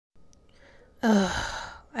Ugh,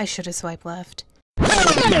 I should have swiped left.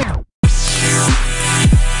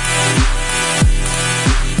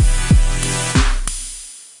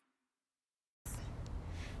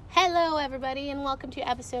 Hello, everybody, and welcome to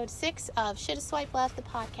episode 6 of Shoulda Swipe Left, the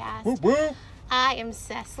podcast. Woo woo. I am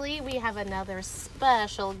Cecily. We have another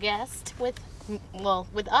special guest with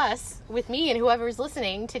us, with me and whoever's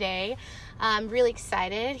listening today. I'm really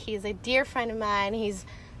excited. He's a dear friend of mine. He's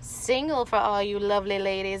single for all you lovely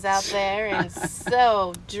ladies out there and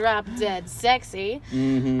so drop dead sexy.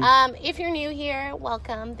 If you're new here,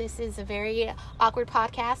 welcome. This is a very awkward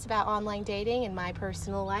podcast about online dating and my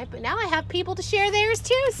personal life, but now I have people to share theirs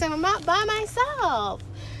too, so I'm not by myself.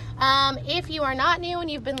 If you are not new and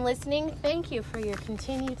you've been listening, thank you for your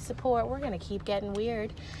continued support. We're going to keep getting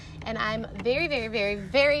weird, and I'm very, very, very,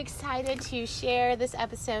 very excited to share this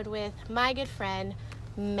episode with my good friend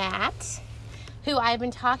Matt, who I've been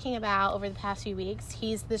talking about over the past few weeks.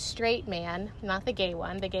 He's the straight man, not the gay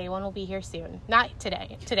one. The gay one will be here soon. Not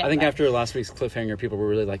today. I think after last week's cliffhanger, people were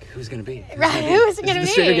really like, who's going to be? Right, who is it going to be?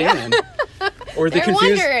 The straight or gay man? Or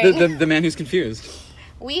the man who's confused.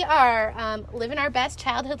 We are living our best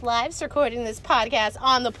childhood lives, recording this podcast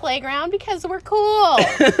on the playground because we're cool.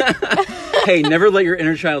 Hey, never let your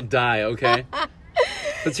inner child die, okay?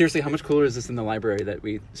 But seriously, how much cooler is this than the library that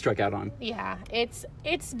we struck out on? Yeah, it's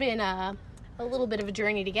been a little bit of a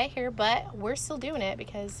journey to get here, but we're still doing it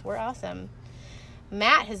because we're awesome.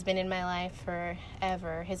 Matt has been in my life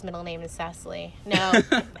forever. His middle name is Cecily. No,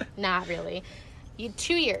 not really.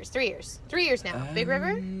 3 years now. Big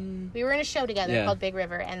River? We were in a show together called Big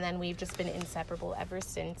River, and then we've just been inseparable ever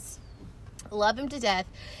since. Love him to death.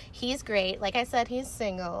 He's great. Like I said, he's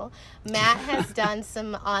single. Matt has done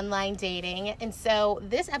some online dating, and so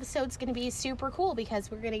this episode's going to be super cool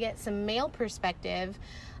because we're going to get some male perspective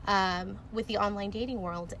with the online dating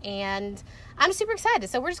world, and I'm super excited.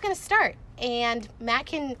 So we're just going to start, and Matt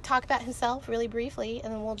can talk about himself really briefly,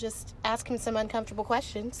 and then we'll just ask him some uncomfortable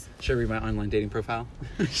questions. Should I read my online dating profile?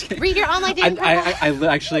 Read your online dating profile. I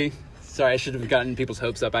actually, sorry, I should have gotten people's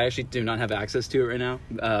hopes up. I actually do not have access to it right now.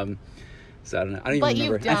 So I don't know. I don't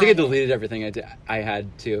even remember. I think I deleted everything I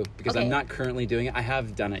had to because I'm not currently doing it. I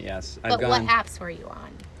have done it, yes. But what apps were you on?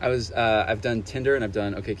 I've done Tinder and I've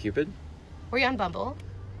done OkCupid. Were you on Bumble?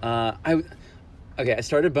 I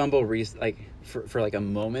started Bumble for like a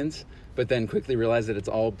moment, but then quickly realized that it's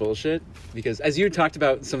all bullshit because as you talked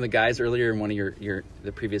about some of the guys earlier in one of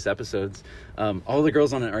the previous episodes, all the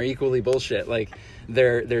girls on it are equally bullshit. Like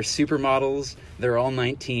they're supermodels, they're all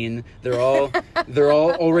 19, they're all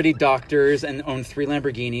already doctors and own 3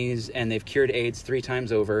 Lamborghinis and they've cured AIDS 3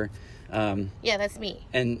 times over. Yeah, that's me.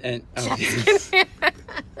 And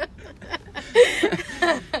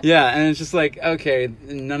yeah, and it's just like, okay,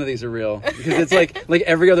 none of these are real because it's like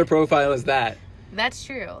every other profile is that. That's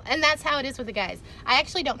true. And that's how it is with the guys. I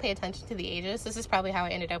actually don't pay attention to the ages. This is probably how I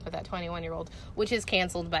ended up with that 21-year-old, which is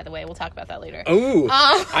canceled, by the way. We'll talk about that later. Oh,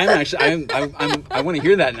 I want to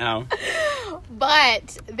hear that now.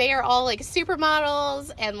 But they are all like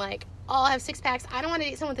supermodels and like all have 6-packs. I don't want to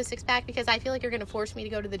date someone with a 6-pack because I feel like you're going to force me to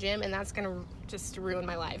go to the gym, and that's going to just ruin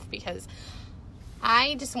my life because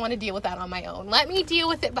I just want to deal with that on my own. Let me deal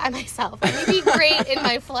with it by myself. Let me be great in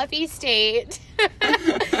my fluffy state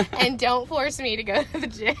and don't force me to go to the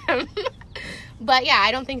gym. But yeah,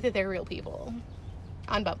 I don't think that they're real people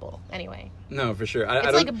on Bumble anyway. No, for sure.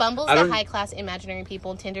 It's like Bumble's the high-class imaginary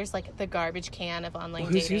people, and Tinder's like the garbage can of online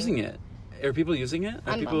dating. Who's using it? Are people using it?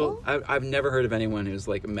 Bumble? I've never heard of anyone who's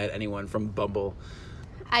like met anyone from Bumble.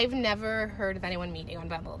 I've never heard of anyone meeting on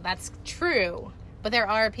Bumble. That's true. But there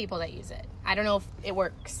are people that use it. I don't know if it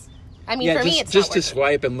works. I mean, for me, it's just not to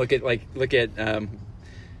swipe and look at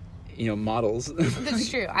models. That's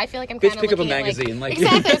true. I feel like I'm kind of pick up a looking magazine.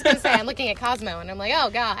 Exactly. I was going to say I'm looking at Cosmo, and I'm like,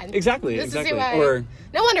 oh god. Exactly. This exactly. is who or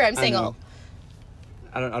no wonder I'm single.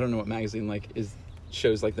 I don't know what magazine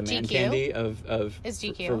shows like the man GQ? candy of It's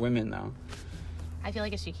GQ. for women though. I feel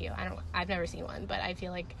like it's GQ. I've never seen one, but I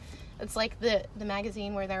feel like it's like the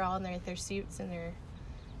magazine where they're all in their suits and they're.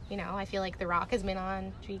 I feel like The Rock has been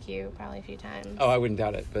on GQ probably a few times. Oh, I wouldn't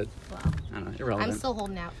doubt it, but well, I don't know, irrelevant. I'm still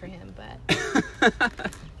holding out for him,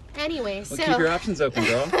 but anyway, so keep your options open,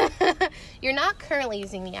 girl. You're not currently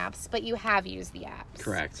using the apps, but you have used the apps.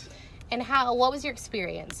 Correct. And what was your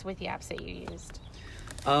experience with the apps that you used?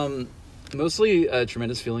 Mostly a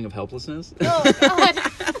tremendous feeling of helplessness. Oh God.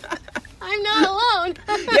 I'm not alone.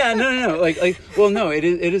 Yeah, no. It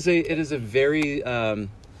is a very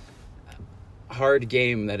hard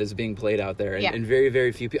game that is being played out there, and very,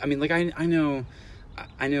 very few people. I mean, like I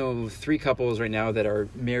know 3 couples right now that are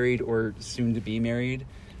married or soon to be married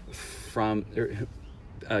from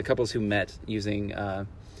couples who met using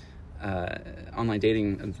online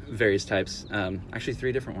dating of various types. Actually,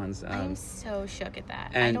 3 different ones. I'm so shook at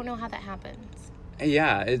that. and- I don't know how that happens.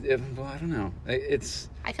 Yeah, well, I don't know. It's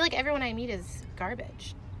I feel like everyone I meet is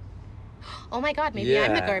garbage. Oh my god, maybe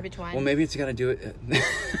I'm the garbage one. Well, maybe it's got to do it.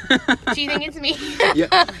 Do you think it's me?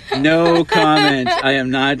 Yeah. No comment. I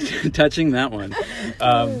am not touching that one.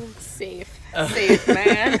 Safe,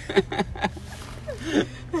 man.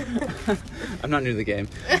 I'm not new to the game.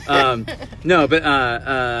 No, but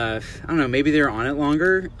I don't know. Maybe they were on it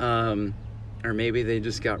longer, or maybe they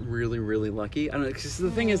just got really, really lucky. I don't know. Because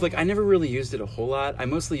the thing is, like, I never really used it a whole lot. I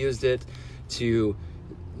mostly used it to,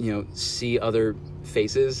 see other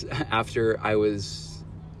faces after I was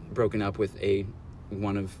broken up with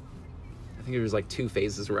one of. I think it was like 2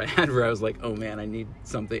 phases where I was like, oh man, I need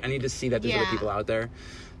something. I need to see that there's other people out there.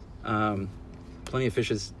 Plenty of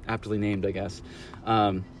fishes, aptly named, I guess.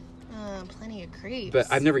 Plenty of creeps. But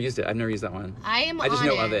I've never used it. I've never used that one. I just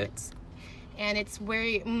know of it. And it's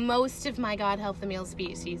where most of my God Help the Male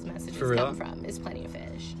Species messages come from, is Plenty of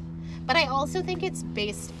Fish. But I also think it's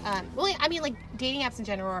based, like dating apps in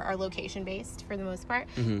general are location based for the most part.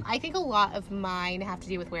 Mm-hmm. I think a lot of mine have to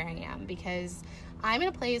do with where I am, because I'm in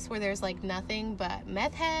a place where there's like nothing but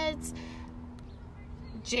meth heads,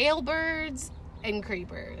 jailbirds, and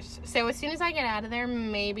creepers. So as soon as I get out of there,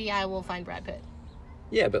 maybe I will find Brad Pitt.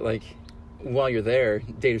 Yeah, but like, while you're there,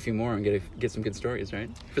 date a few more and get some good stories, right?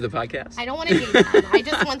 For the podcast. I don't want to date them. I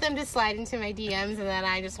just want them to slide into my DMs, and then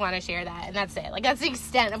I just want to share that, and that's it. Like, that's the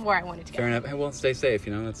extent of where I want it to go. Fair enough. Well, stay safe.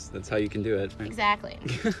 That's how you can do it. Right? Exactly.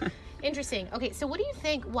 Interesting. Okay, so what do you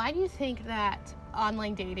think? Why do you think that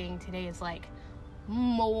online dating today is like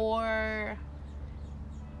more?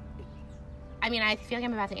 I mean, I feel like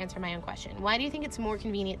I'm about to answer my own question. Why do you think it's more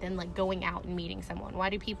convenient than like going out and meeting someone? Why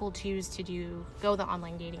do people choose to go the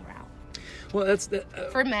online dating route? Well, that's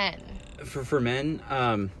for men. For men,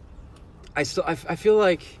 I feel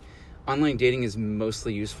like online dating is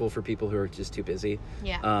mostly useful for people who are just too busy.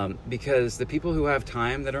 Yeah. Because the people who have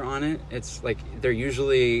time that are on it, it's like they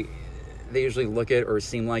usually look at or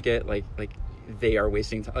seem like it like they are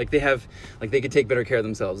wasting time. Like they could take better care of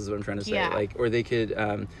themselves is what I'm trying to say. Yeah. Or they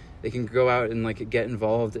could they can go out and like get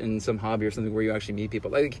involved in some hobby or something where you actually meet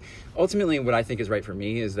people. Like ultimately what I think is right for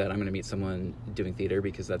me is that I'm going to meet someone doing theater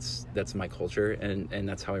because that's my culture and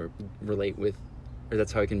that's how I relate with, or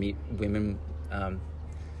that's how I can meet women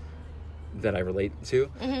that I relate to.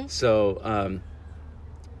 Mm-hmm. So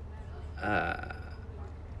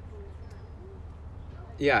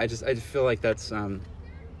yeah, I feel like that's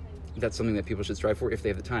something that people should strive for if they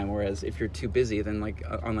have the time. Whereas if you're too busy, then like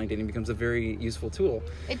online dating becomes a very useful tool.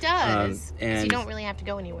 It does, and because you don't really have to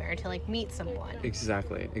go anywhere to like meet someone.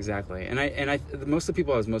 Exactly. And I most of the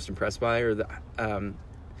people I was most impressed by, or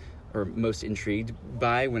most intrigued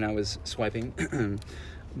by when I was swiping,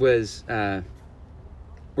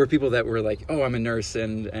 were people that were like, oh, I'm a nurse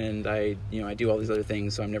and I do all these other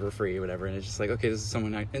things, so I'm never free or whatever. And it's just like, okay, this is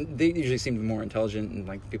someone and they usually seem more intelligent and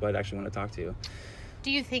like people I'd actually want to talk to. Do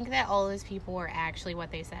you think that all those people were actually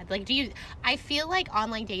what they said? Like, I feel like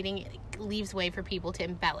online dating leaves way for people to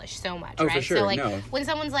embellish so much, right? For sure. So, like, no. when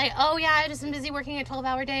someone's like, oh, yeah, I just been busy working a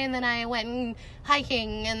 12-hour day, and then I went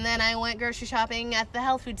hiking, and then I went grocery shopping at the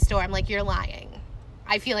health food store. I'm like, you're lying.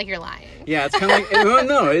 I feel like you're lying. Yeah, it's kind of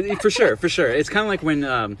like for sure. It's kind of like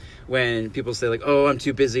when people say like, "Oh, I'm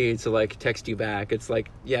too busy to like text you back." It's like,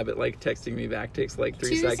 yeah, but like texting me back takes like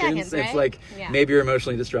 3 seconds. Right? It's like maybe you're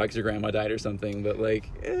emotionally distraught because your grandma died or something. But like,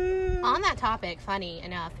 on that topic, funny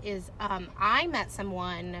enough, is I met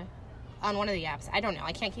someone on one of the apps. I don't know.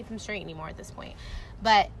 I can't keep them straight anymore at this point,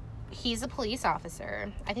 but he's a police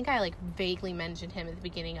officer. I think I like vaguely mentioned him at the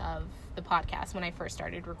beginning of the podcast when I first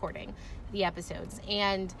started recording the episodes,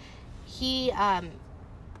 and he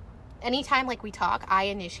anytime like we talk, I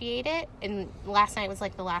initiate it. And last night was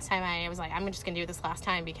like the last time I was like, I'm just gonna do this last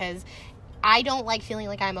time because I don't like feeling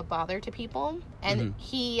like I'm a bother to people. And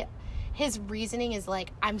his reasoning is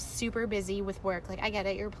like, I'm super busy with work. Like, I get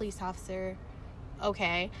it, you're a police officer,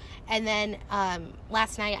 okay. And then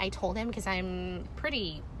last night I told him, because I'm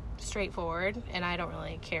pretty straightforward and I don't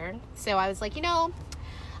really care, so I was like,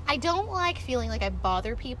 I don't like feeling like I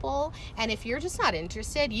bother people, and if you're just not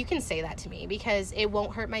interested, you can say that to me because it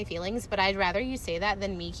won't hurt my feelings, but I'd rather you say that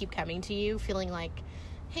than me keep coming to you feeling like,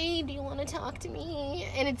 hey, do you want to talk to me?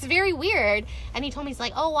 And it's very weird. And he told me, he's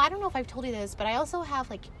like, oh, I don't know if I've told you this, but I also have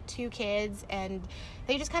like 2 kids, and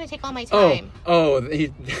they just kind of take all my time.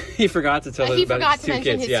 He forgot to tell us about his 2 kids. He forgot to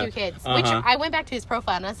mention his 2 kids, which I went back to his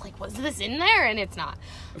profile and I was like, was this in there? And it's not.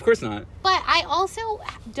 Of course not. But I also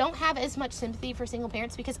don't have as much sympathy for single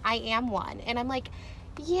parents because I am one. And I'm like,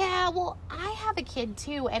 Yeah, well, I have a kid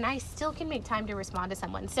too, and I still can make time to respond to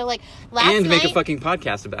someone. So, like, last night... And make a fucking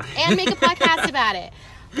podcast about it. And make a podcast about it.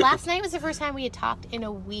 Last night was the first time we had talked in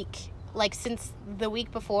a week, like, since the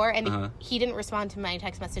week before, and he didn't respond to my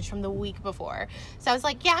text message from the week before. So I was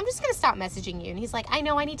like, yeah, I'm just going to stop messaging you. And he's like, I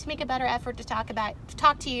know, I need to make a better effort to talk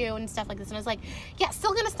to you and stuff like this. And I was like, yeah,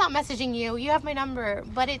 still going to stop messaging you. You have my number.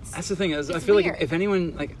 But that's the thing, is I feel weird. like if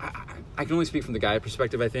anyone, like, I can only speak from the guy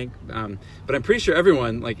perspective, I think, but I'm pretty sure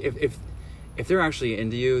everyone, like, if they're actually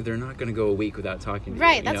into you, they're not going to go a week without talking to you.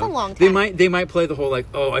 Right, that's a long time. They might play the whole, like,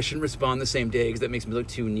 oh, I shouldn't respond the same day because that makes me look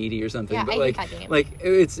too needy or something. Yeah, but I like, hate that game. like,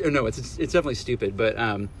 it's definitely stupid, but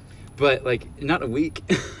like, not a week.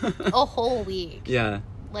 A whole week. Yeah.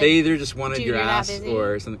 Like, they either just wanted dude, your you're ass not busy?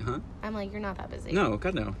 or something, huh? I'm like, you're not that busy. No,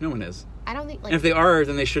 God, no. No one is. I don't think, like... And if they are,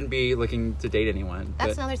 then they shouldn't be looking to date anyone.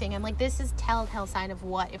 That's another thing. I'm like, this is telltale sign of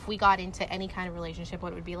what, if we got into any kind of relationship,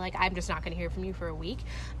 what it would be like. I'm just not going to hear from you for a week.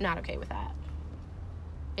 I'm not okay with that.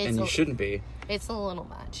 And you shouldn't be. It's a little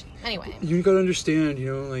much. Anyway. You gotta understand,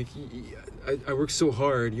 you know, like, I work so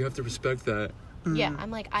hard. You have to respect that. Yeah,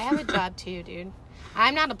 I'm like, I have a job too, dude.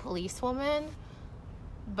 I'm not a policewoman,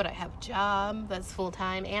 but I have a job that's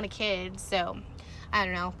full-time and a kid, so I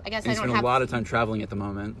don't know. I guess and I don't have... spend a lot of time traveling at the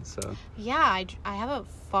moment, so... Yeah, I have a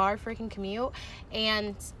far freaking commute,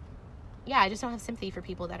 and yeah, I just don't have sympathy for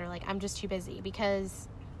people that are like, I'm just too busy, because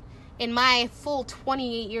in my full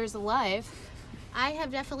 28 years of life, I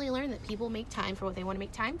have definitely learned that people make time for what they want to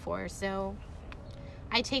make time for, so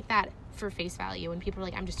I take that for face value. When people are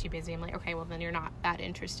like, I'm just too busy, I'm like, okay, well, then you're not that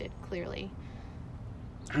interested, clearly.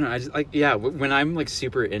 I don't know, I just, like, yeah, when I'm, like,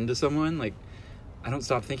 super into someone, like, I don't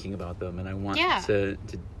stop thinking about them, and I want to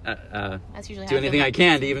That's usually do anything I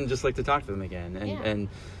can to even just, like, to talk to them again, and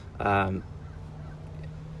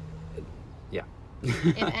yeah.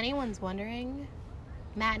 If anyone's wondering...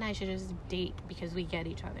 Matt and I should just date because we get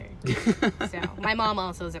each other. So, my mom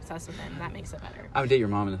also is obsessed with him. That makes it better. I would date your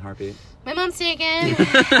mom in a heartbeat. My mom's taken.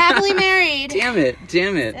 Happily married. Damn it.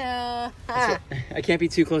 I can't be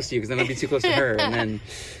too close to you because then I'll be too close to her. And then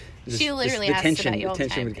she literally asks about you all the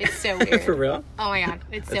time. It's so weird. For real? Oh my God.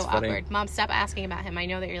 It's so funny. awkward. Mom, stop asking about him. I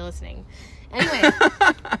know that you're listening. Anyway.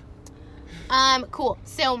 Cool.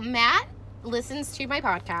 So, Matt listens to my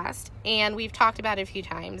podcast, and we've talked about it a few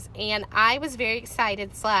times, and I was very excited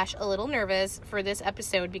 / a little nervous for this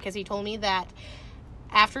episode because he told me that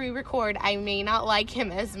after we record I may not like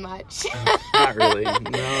him as much. Not really,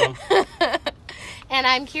 no. And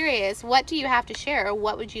I'm curious, what do you have to share?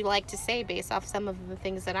 What would you like to say based off some of the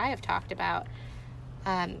things that I have talked about?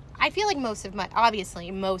 I feel like most of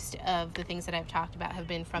the things that I've talked about have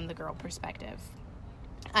been from the girl perspective.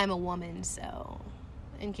 I'm a woman, so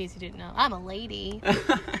in case you didn't know, I'm a lady.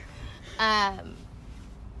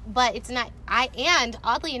 But it's not, and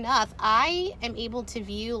oddly enough, I am able to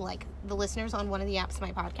view, like, the listeners on one of the apps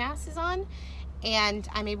my podcast is on, and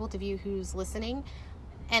I'm able to view who's listening,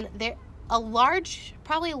 and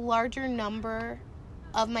probably a larger number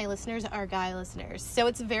of my listeners are guy listeners. So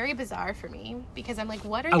it's very bizarre for me because I'm like,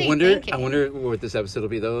 what are they thinking? I wonder what this episode will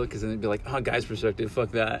be, though, because then it'd be like, oh, guy's perspective,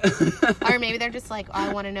 fuck that. Or maybe they're just like, oh,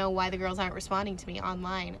 I want to know why the girls aren't responding to me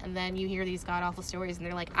online. And then you hear these god-awful stories and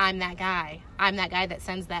they're like, I'm that guy. I'm that guy that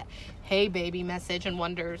sends that hey baby message and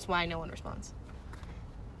wonders why no one responds.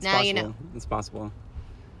 Now you know. It's possible.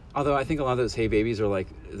 Although I think a lot of those hey babies are like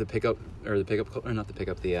the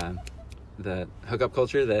hookup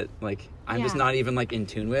culture that, like, I'm just not even, like, in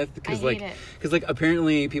tune with, because like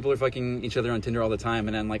apparently people are fucking each other on Tinder all the time,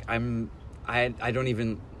 and I'm like, I don't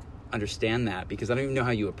even understand that, because I don't even know how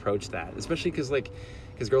you approach that, especially because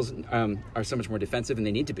girls are so much more defensive, and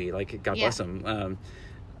they need to be, like, God bless them.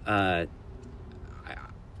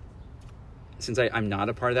 Since I'm not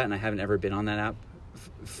a part of that, and I haven't ever been on that app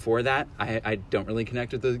for that, I don't really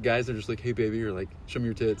connect with the guys that are just like, hey baby, or like, show me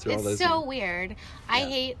your tits, or all those. It's so weird.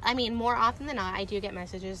 More often than not, I do get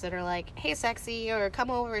messages that are like, hey sexy, or come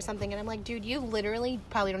over or something, and I'm like, dude, you literally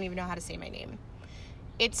probably don't even know how to say my name.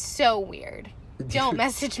 It's so weird. Don't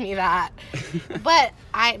message me that. But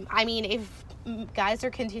I mean, if guys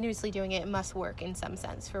are continuously doing it, it must work in some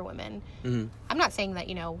sense for women. Mm-hmm. I'm not saying that,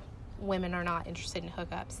 women are not interested in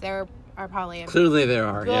hookups. There are probably clearly there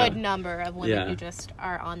are good number of women who just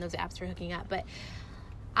are on those apps for hooking up, but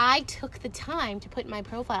I took the time to put in my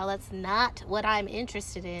profile that's not what I'm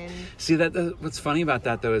interested in. See, that what's funny about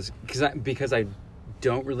that though is because I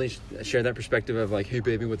don't really share that perspective of like, hey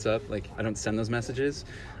baby, what's up? Like, I don't send those messages.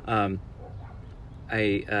 I've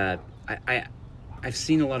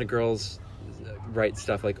seen a lot of girls write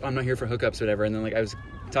stuff like, oh, I'm not here for hookups or whatever, and then like I was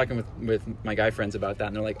talking with my guy friends about that,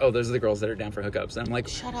 and they're like, oh, those are the girls that are down for hookups, and I'm like,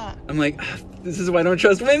 shut up. I'm like, this is why I don't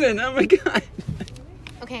trust women. Oh my God.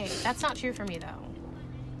 Okay, that's not true for me, though.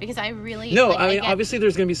 Because I really... No, I mean, obviously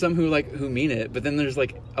there's going to be some who mean it, but then there's,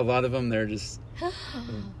 like, a lot of them, they're just...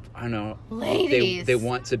 I don't know. Ladies. They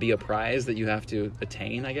want to be a prize that you have to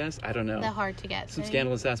attain, I guess. I don't know. The hard to get Some thing.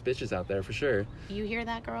 scandalous ass bitches out there, for sure. You hear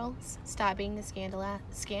that, girls? Stop being the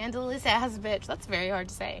scandalous ass bitch. That's very hard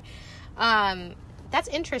to say. That's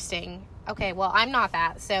interesting. Okay, well, I'm not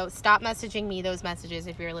that, so stop messaging me those messages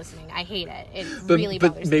if you're listening. I hate it. It really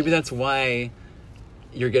bothers me. But maybe that's why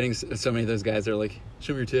you're getting so many of those guys that are like,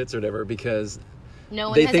 show me your tits or whatever, because no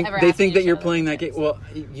one they has think ever they asked think me to that you're show playing them that game. tits. Well,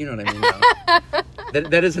 you know what I mean. Though.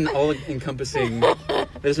 that is an all-encompassing.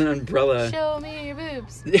 There's an umbrella. Show me your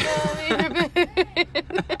boobs. Show me your boobs.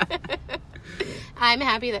 I'm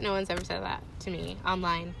happy that no one's ever said that to me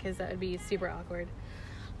online, because that would be super awkward.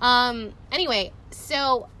 Anyway,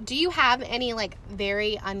 so do you have any like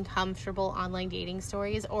very uncomfortable online dating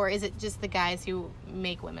stories, or is it just the guys who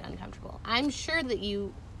make women uncomfortable? I'm sure that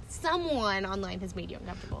someone online has made you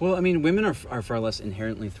uncomfortable. Well, I mean, women are far less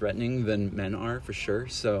inherently threatening than men are, for sure.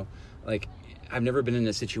 So, like, I've never been in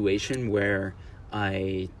a situation where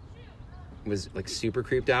I was like super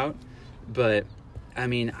creeped out, but I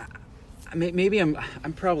mean, maybe I'm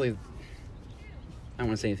probably, I don't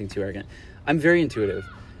want to say anything too arrogant. I'm very intuitive,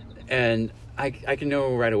 and I can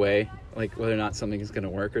know right away like whether or not something is going to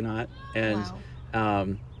work or not. And wow.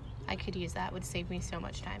 I could use that. It would save me so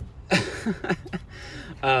much time.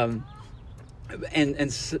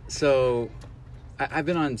 So I've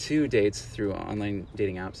been on 2 dates through online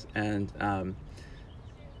dating apps, and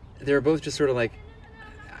they were both just sort of like,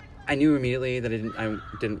 I knew immediately that I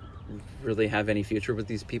didn't really have any future with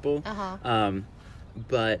these people.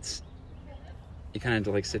 But you kind of have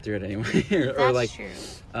to like sit through it anyway. That's like, true.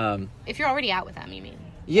 If you're already out with them, you mean?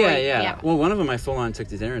 Yeah. Well, one of them I full on took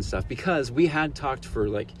to dinner and stuff, because we had talked for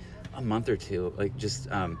like a month or two, like just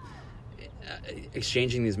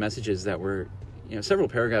exchanging these messages that were, you know, several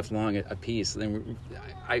paragraphs long a piece. And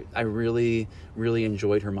I really, really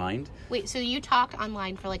enjoyed her mind. Wait, so you talked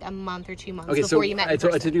online for like a month or 2 months so before you met in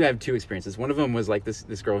person? I told you I have 2 experiences. One of them was like this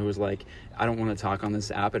girl who was like, I don't want to talk on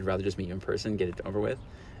this app. I'd rather just meet you in person, get it over with.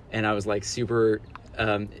 And I was like super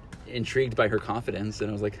intrigued by her confidence, and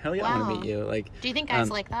I was like, hell yeah, I want to meet you. Like, do you think guys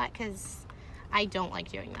like that? Because I don't like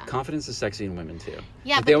doing that. Confidence is sexy in women too.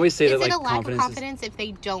 Yeah, like, but they always say is that like it a lack of confidence if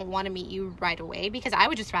they don't want to meet you right away? Because I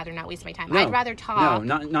would just rather not waste my time. No, I'd rather talk.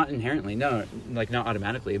 No, not inherently. No, like not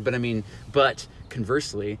automatically. But I mean, but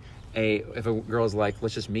conversely, if a girl's like,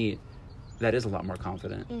 let's just meet, that is a lot more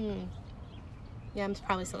confident. Yeah, I'm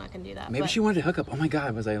probably still not going to do that. Maybe she wanted to hook up. Oh my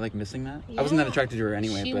God, was I like missing that? Yeah. I wasn't that attracted to her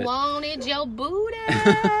anyway. She but wanted your booty.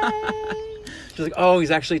 She's like, oh,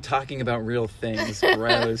 he's actually talking about real things.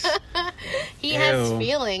 Gross. He Ew. has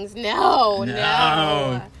feelings. No.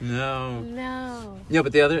 No,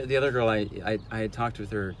 but the other girl, I had talked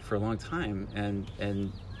with her for a long time,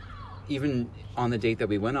 and even on the date that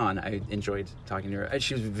we went on, I enjoyed talking to her.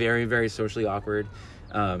 She was very, very socially awkward.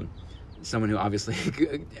 Someone who obviously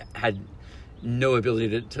had no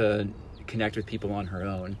ability to connect with people on her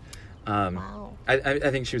own. Wow.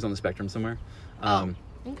 I think she was on the spectrum somewhere.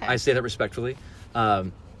 Okay. I say that respectfully.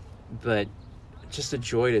 But just a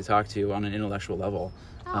joy to talk to on an intellectual level.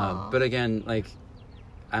 But again, like,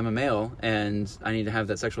 I'm a male, and I need to have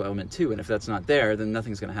that sexual element too, and if that's not there, then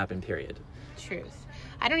nothing's going to happen, period. Truth.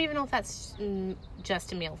 I don't even know if that's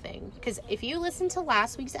just a male thing, because if you listen to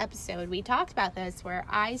last week's episode, we talked about this, where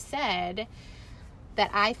I said that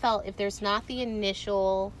I felt if there's not the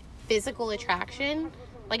initial physical attraction,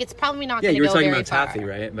 like, it's probably not going to go very far. Yeah, you were talking about Taffy,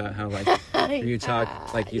 right? About how, like, you talk.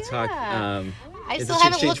 I still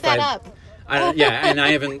haven't looked that up. And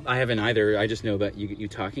I haven't either. I just know about you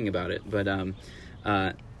talking about it. But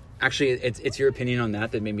actually, it's your opinion on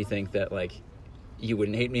that made me think that, like, you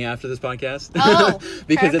wouldn't hate me after this podcast. Oh,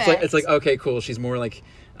 because perfect. it's like okay, cool. She's more like,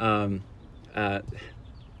 I don't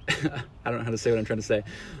know how to say what I'm trying to say.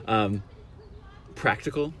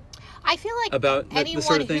 Practical. I feel like about anyone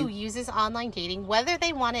sort of thing. who uses online dating, whether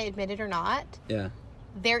they want to admit it or not,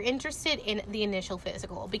 they're interested in the initial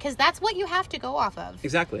physical, because that's what you have to go off of.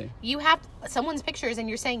 Exactly. You have someone's pictures, and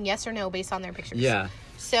you're saying yes or no based on their pictures. Yeah.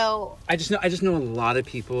 So I just know a lot of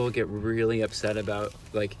people get really upset about,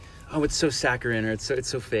 like, oh, it's so saccharine, or it's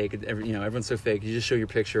so fake. Everyone's so fake. You just show your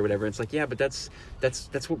picture or whatever. It's like, yeah, but that's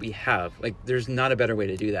what we have. Like, there's not a better way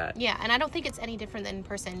to do that. Yeah, and I don't think it's any different than in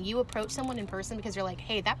person. You approach someone in person because you're like,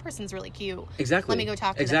 hey, that person's really cute. Exactly. Let me go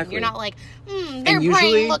talk to them. You're not like, their usually,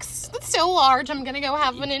 brain looks so large, I'm going to go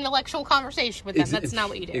have an intellectual conversation with them. That's not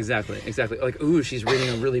what you do. Exactly. Like, ooh, she's reading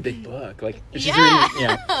a really big book. Like, she's yeah.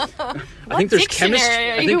 reading, I think there's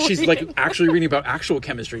chemistry. I think she's like actually reading about actual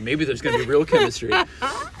chemistry. Maybe there's going to be real chemistry.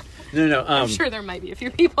 No. I'm sure there might be a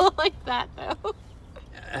few people like that, though.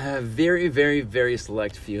 Very, very, very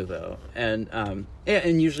select few, though. And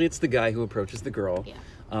usually it's the guy who approaches the girl.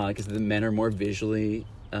 Yeah. Because the men are more visually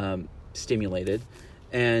stimulated.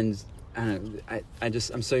 And I don't know,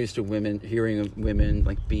 I'm so used to hearing women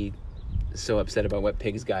like be so upset about what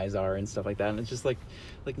pigs guys are and stuff like that. And it's just like,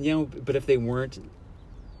 but if they weren't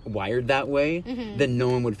wired that way, then no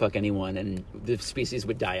one would fuck anyone and the species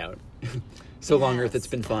would die out. Long Earth, it's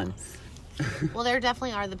been fun. Well, there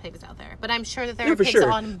definitely are the pigs out there, but I'm sure that there are for pigs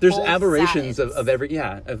sure. on There's both aberrations sides. of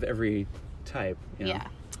every type. You know? Yeah.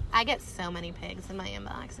 I get so many pigs in my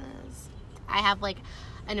inboxes. I have like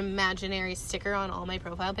an imaginary sticker on all my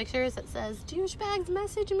profile pictures that says, douchebags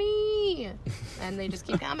message me. And they just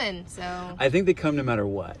keep coming. So I think they come no matter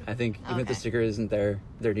what. I think even if the sticker isn't there,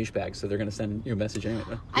 they're douchebags, so they're going to send you a message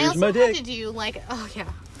anyway. I also had to do like,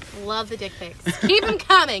 love the dick pics. Keep them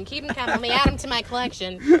coming. Let me add them to my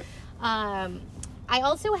collection. I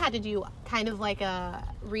also had to do kind of like a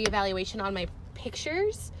reevaluation on my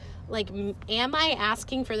pictures. Like, am I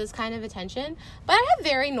asking for this kind of attention? But I have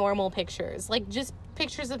very normal pictures, like just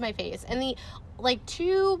pictures of my face. And the like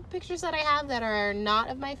 2 pictures that I have that are not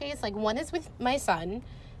of my face, like one is with my son.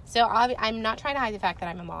 So I'm not trying to hide the fact that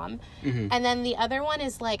I'm a mom. And then the other one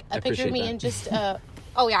is like a picture of me in just I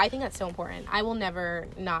think that's so important. I will never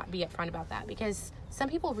not be upfront about that because some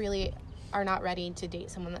people really are not ready to date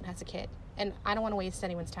someone that has a kid. And I don't want to waste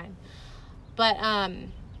anyone's time. But,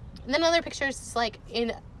 and then other pictures is like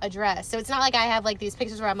in a dress. So it's not like I have like these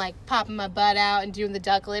pictures where I'm like popping my butt out and doing the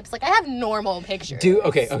duck lips. Like I have normal pictures.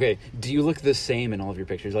 Okay. Do you look the same in all of your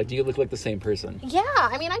pictures? Like, do you look like the same person? Yeah.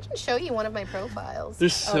 I mean, I can show you one of my profiles.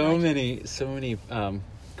 There's so many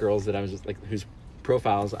girls that I was just like, whose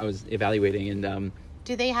profiles I was evaluating and,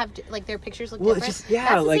 do they have like their pictures look different? It's just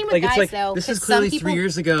That's the same with guys, it's like though, this is clearly 3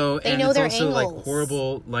 years ago, they and know it's their also angles. like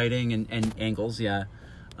horrible lighting and angles, and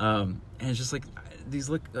it's just like these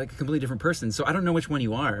look like a completely different person. So I don't know which one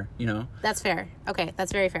you are. You know. That's fair. Okay,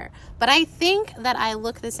 that's very fair. But I think that I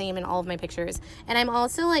look the same in all of my pictures, and I'm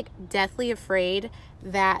also like deathly afraid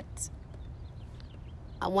that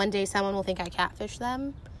one day someone will think I catfish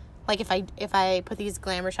them. Like if I put these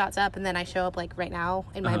glamour shots up and then I show up like right now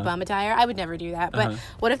in my bum attire, I would never do that. But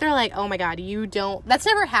what if they're like, oh my God, you don't, that's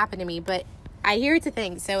never happened to me, but I hear it's a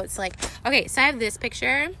thing. So it's like, okay, so I have this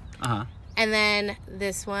picture and then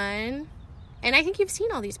this one, and I think you've seen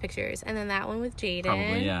all these pictures, and then that one with Jaden.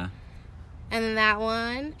 Probably, yeah. And then that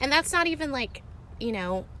one, and that's not even like,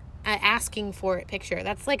 asking for it picture.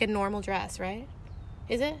 That's like a normal dress, right?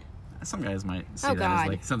 Is it? Some guys might see that as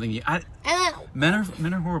like something men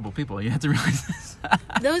are horrible people. You have to realize this.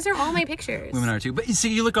 Those are all my pictures. Women are too. But you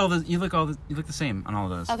see, you look the same on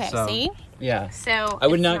all of those. Okay, so, see? Yeah. So I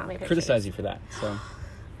would not criticize you for that. So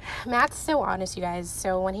Matt's so honest, you guys.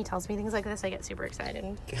 So when he tells me things like this, I get super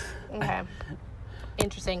excited. Okay.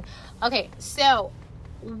 Interesting. Okay, so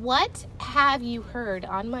what have you heard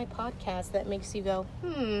on my podcast that makes you go,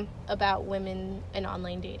 about women and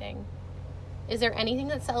online dating? Is there anything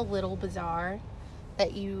that's a little bizarre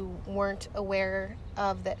that you weren't aware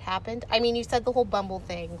of that happened? I mean, you said the whole Bumble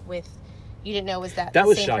thing with, you didn't know was that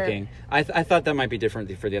was shocking. I thought that might be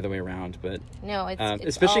different for the other way around, but no, it's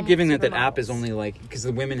especially given that supermodels. app is only like, because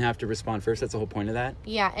the women have to respond first. That's the whole point of that.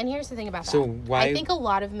 Yeah, and here's the thing about that. So why? I think a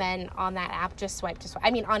lot of men on that app just swipe. I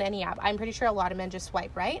mean, on any app, I'm pretty sure a lot of men just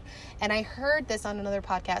swipe right. And I heard this on another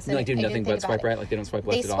podcast. And do nothing but swipe right. Like they don't swipe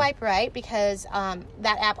left at all. They swipe right because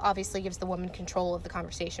that app obviously gives the woman control of the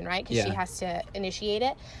conversation, right? Because she has to initiate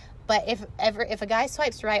it. But if a guy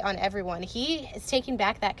swipes right on everyone, he is taking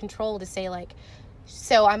back that control to say like,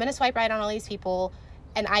 so I'm going to swipe right on all these people,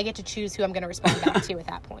 and I get to choose who I'm going to respond back to at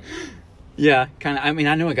that point. Yeah, kind of. I mean,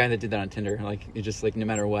 I know a guy that did that on Tinder. Like, it just like no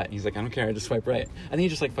matter what, he's like, I don't care, I just swipe right. I think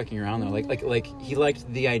he's just like fucking around though. Like he liked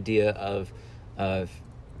the idea of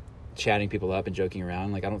chatting people up and joking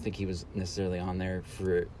around. Like, I don't think he was necessarily on there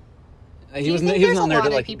for. He wasn't on there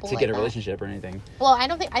to get a relationship or anything. Well, I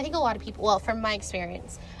think a lot of people. Well, from my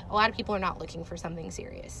experience, a lot of people are not looking for something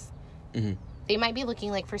serious. Mm-hmm. They might be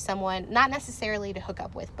looking like for someone, not necessarily to hook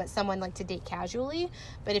up with, but someone like to date casually.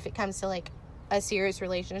 But if it comes to like a serious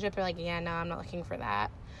relationship, they're like, yeah, no, I'm not looking for that.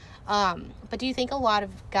 But do you think a lot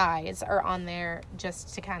of guys are on there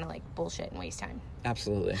just to kind of like bullshit and waste time?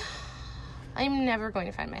 Absolutely. I'm never going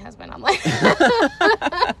to find my husband online.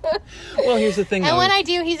 Well, here's the thing. And when I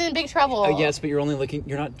do, he's in big trouble. Yes, but you're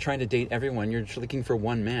not trying to date everyone. You're just looking for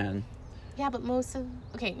one man. Yeah, but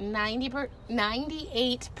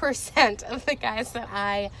 98% of the guys that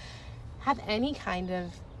I have any kind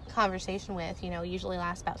of conversation with, usually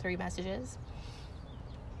last about 3 messages,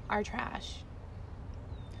 are trash.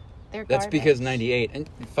 They're That's garbage. because 98, and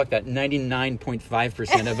fuck that,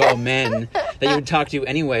 99.5% of all men that you would talk to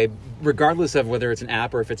anyway, regardless of whether it's an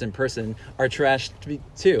app or if it's in person, are trash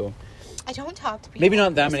too. I don't talk to people. Maybe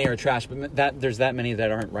not that many are trash, but there's that many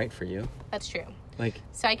that aren't right for you. That's true. Like,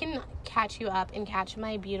 so I can catch you up and catch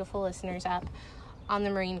my beautiful listeners up on the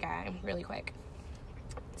Marine guy really quick.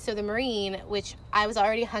 So the Marine, which I was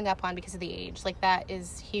already hung up on because of the age, like that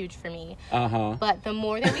is huge for me. But the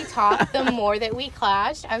more that we talked, the more that we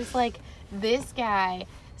clashed. I was like, this guy.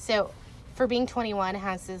 So for being 21,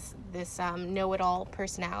 has this know-it-all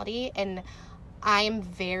personality, and I am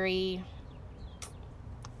very,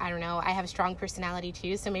 I don't know, I have a strong personality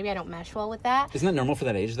too, so maybe I don't mesh well with that. Isn't that normal for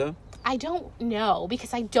that age though? I don't know,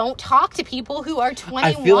 because I don't talk to people who are 21.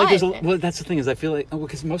 I feel like well, that's the thing is I feel like,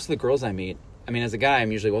 because most of the girls I meet, I mean, as a guy,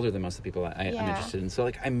 I'm usually older than most of the people I'm interested in. So,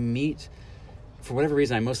 like, I meet, for whatever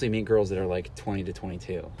reason, I mostly meet girls that are, like, 20 to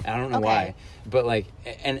 22. I don't know why. But, like,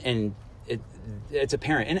 and it's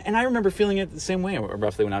apparent. And I remember feeling it the same way,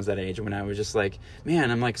 roughly, when I was that age. When I was just like,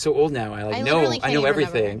 man, I'm, like, so old now. I know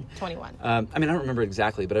everything. 21. I mean, I don't remember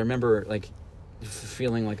exactly, but I remember, like,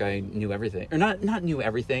 feeling like I knew everything. Or not knew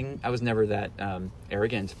everything. I was never that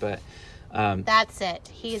arrogant, but... that's it.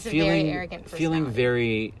 He is a very arrogant personality. Feeling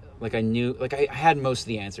very... like I knew, like I had most of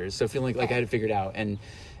the answers, so feeling like I had it figured out, and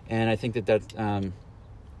I think that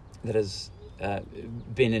has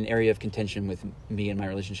been an area of contention with me and my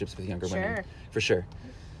relationships with younger women, for sure.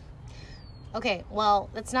 Okay,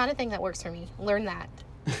 well, that's not a thing that works for me. Learn that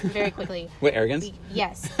very quickly. What, arrogance?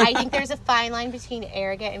 Yes, I think there's a fine line between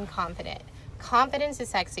arrogant and confident. Confidence is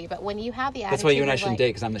sexy, but when you have the attitude, that's why you and I shouldn't date,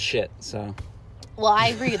 because I'm the shit. So. Well, I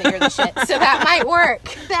agree that you're the shit, so that might work.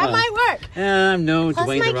 That might work. No, plus,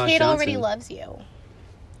 Dwayne my The Rock kid Johnson already loves you.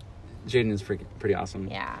 Jaden is pretty awesome.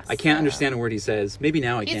 Yeah. I can't understand a word he says. Maybe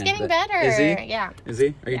now I can. He's getting better. Is he? Yeah. Is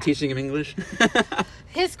he? Are you teaching him English?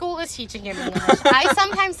 His school is teaching him English. I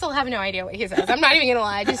sometimes still have no idea what he says. I'm not even going to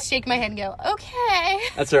lie. I just shake my head and go, okay.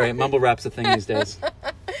 That's all right. Mumble rap's a thing these days.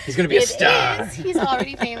 He's going to be a star. He's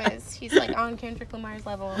already famous. He's like on Kendrick Lamar's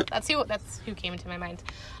level. That's who came into my mind.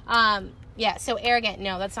 Yeah, so arrogant,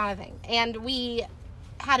 no, that's not a thing. And we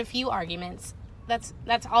had a few arguments. That's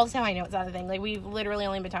also how I know it's not a thing. Like, we've literally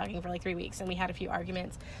only been talking for like 3 weeks, and we had a few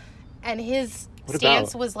arguments. And his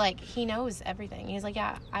stance was like, he knows everything. He's like,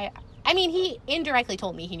 yeah, I mean, he indirectly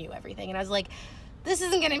told me he knew everything. And I was like, this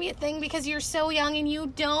isn't going to be a thing because you're so young and you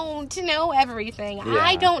don't know everything. Yeah.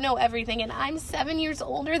 I don't know everything, and I'm 7 years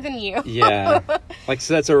older than you. Yeah. Like,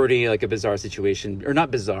 so that's already like a bizarre situation. Or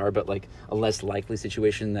not bizarre, but like a less likely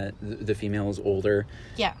situation that the female is older.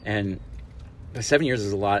 Yeah. And 7 years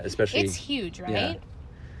is a lot, especially... It's huge, right? Yeah.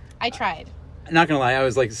 I tried. Not gonna lie, I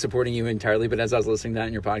was like supporting you entirely, but as I was listening to that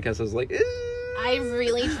in your podcast, I was like... I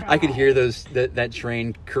really tried. I could hear that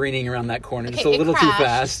train careening around that corner just a little too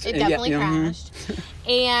fast. It definitely crashed.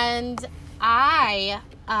 And I,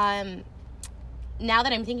 now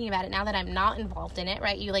that I'm thinking about it, now that I'm not involved in it,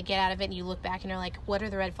 right, you like get out of it and you look back and you're like, what are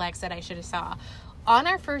the red flags that I should have saw? On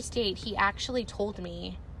our first date, he actually told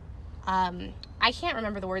me, I can't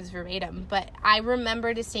remember the words verbatim, but I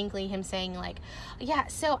remember distinctly him saying like, yeah,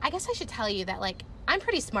 so I guess I should tell you that like, I'm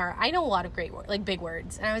pretty smart. I know a lot of great words, like big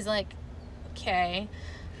words. And I was like, okay.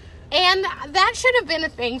 And that should have been a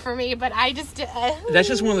thing for me, but I just... That's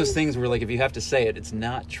just one of those things where, like, if you have to say it, it's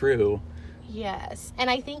not true. Yes. And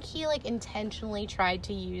I think he, like, intentionally tried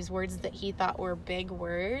to use words that he thought were big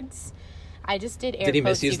words. I just did air quotes, he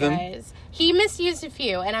misuse them? Guys. He misused a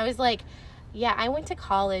few, and I was like, yeah, I went to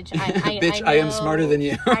college. Bitch, I am smarter than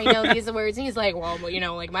you. I know these words. And he's like, well, you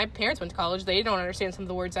know, like, my parents went to college. They don't understand some of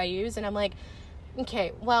the words I use. And I'm like...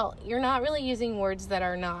 Okay, well, you're not really using words that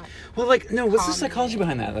are not... Well, like, no, what's the psychology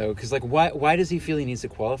behind that, though? Because, like, why does he feel he needs to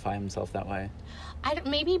qualify himself that way?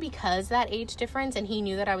 Maybe because that age difference, and he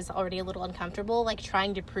knew that I was already a little uncomfortable, like,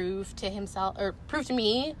 trying to prove to himself, or prove to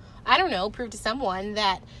me, I don't know, prove to someone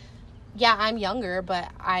that, yeah, I'm younger,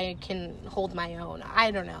 but I can hold my own.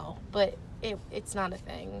 I don't know, but it's not a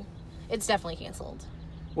thing. It's definitely canceled.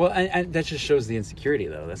 Well, and that just shows the insecurity,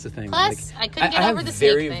 though. That's the thing. Plus, like, I couldn't get over the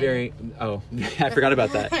snake thing. Oh, I forgot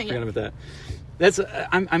about that. That's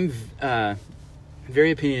I'm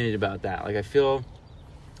very opinionated about that. Like, I feel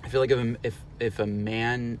like if a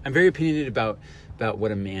man, I'm very opinionated about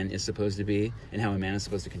what a man is supposed to be and how a man is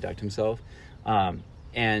supposed to conduct himself.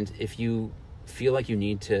 And if you feel like you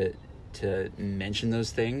need to mention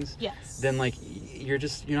those things, yes, then like you're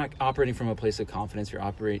not operating from a place of confidence.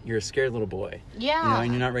 You're a scared little boy. Yeah. You know,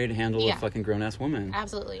 and you're not ready to handle a fucking grown ass woman.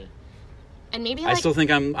 Absolutely. And maybe I still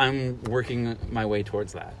think I'm working my way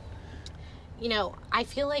towards that. You know, I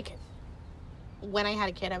feel like when I had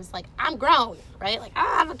a kid, I was like, I'm grown, right? Like, I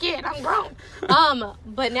have a kid, I'm grown.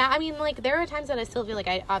 But now, I mean, like, there are times that I still feel like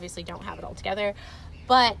I obviously don't have it all together.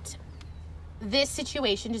 But this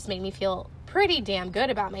situation just made me feel pretty damn good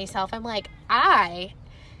about myself. I'm like, I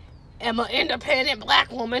am an independent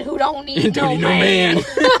black woman who don't need no man.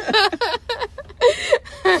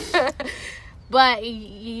 But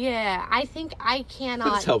yeah, I think I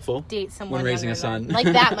cannot date someone when raising a son like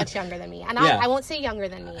that much younger than me. And I won't say younger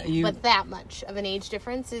than me, but that much of an age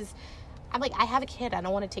difference is. I'm like, I have a kid. I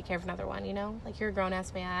don't want to take care of another one. You know, like you're a grown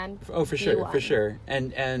ass man. Oh, for sure.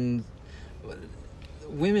 And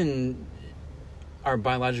women are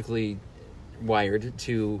biologically wired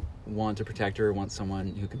to want to protect or want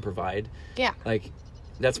someone who can provide. Yeah. Like,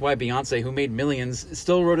 that's why Beyonce, who made millions,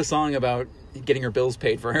 still wrote a song about getting her bills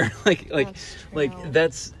paid for her.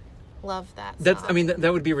 That's love that song. That's, I mean,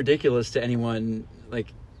 that would be ridiculous to anyone,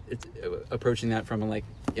 like, it's approaching that from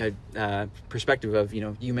a perspective of, you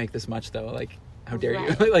know, you make this much though, like, how dare you?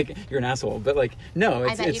 Like, you're an asshole. But like, no,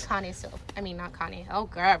 I bet you Kanye still, I mean, not Kanye. Oh,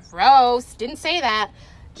 girl, gross. Didn't say that.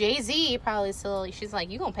 Jay-Z probably still, she's like,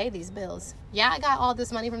 you gonna pay these bills. Yeah, I got all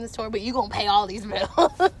this money from the store, but you gonna pay all these bills.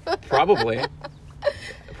 Probably.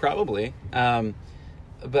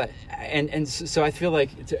 But, and so I feel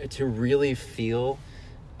like to really feel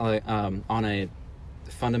on a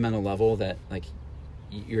fundamental level that, like,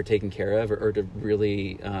 you're taken care of, or to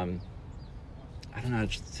really, I don't know how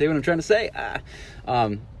to say what I'm trying to say.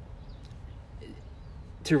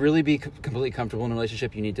 To really be completely comfortable in a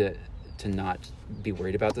relationship, you need to not be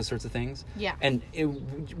worried about those sorts of things. Yeah. And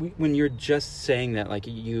when you're just saying that, like,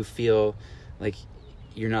 you feel like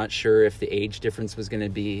you're not sure if the age difference was going to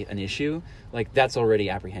be an issue, like, that's already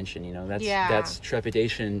apprehension, you know? That's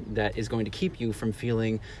trepidation that is going to keep you from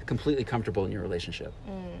feeling completely comfortable in your relationship.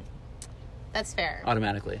 That's fair.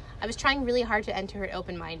 Automatically. I was trying really hard to enter it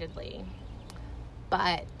open-mindedly,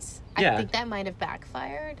 but I think that might have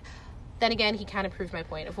backfired. Then again, he kind of proved my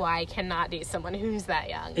point of why I cannot date someone who's that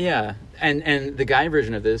young. Yeah, and the guy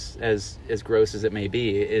version of this, as gross as it may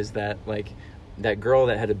be, is that, like, that girl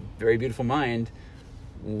that had a very beautiful mind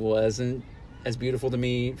wasn't as beautiful to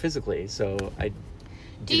me physically, so I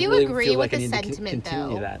do you really agree with the sentiment,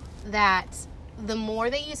 though, that the more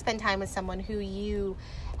that you spend time with someone who you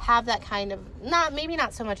have that kind of, maybe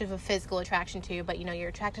not so much of a physical attraction to, but, you know, you're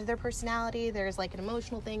attracted to their personality, there's like an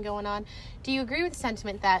emotional thing going on, do you agree with the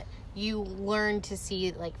sentiment that you learn to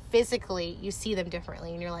see, like, physically you see them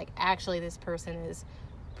differently and you're like, actually this person is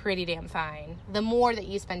pretty damn fine the more that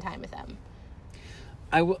you spend time with them?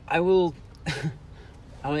 I will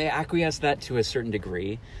I'll acquiesce that to a certain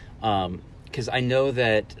degree, because I know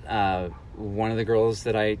that one of the girls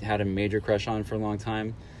that I had a major crush on for a long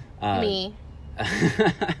time, me,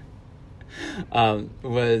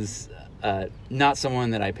 was not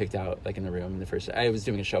someone that I picked out, like, in the room in the first. I was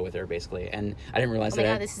doing a show with her, basically, and I didn't realize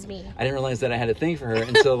this is me. I didn't realize that I had a thing for her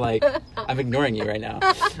until, like, I'm ignoring you right now.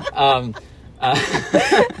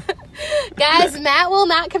 Guys, Matt will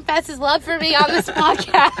not confess his love for me on this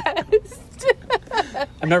podcast.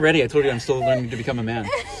 I'm not ready. I told you I'm still learning to become a man.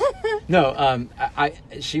 No,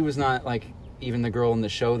 she was not, like, even the girl in the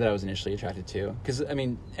show that I was initially attracted to. Because, I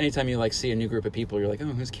mean, anytime you, like, see a new group of people, you're like, oh,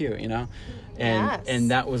 who's cute, you know?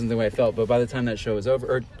 And that wasn't the way I felt. But by the time that show was over,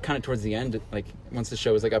 or kind of towards the end, like, once the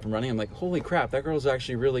show was, like, up and running, I'm like, holy crap, that girl's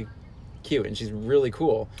actually really cute, and she's really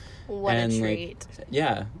cool. What a treat. Like,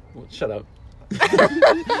 yeah. Well, shut up.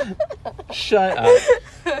 Shut up.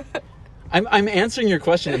 I'm answering your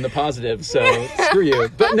question in the positive, so screw you.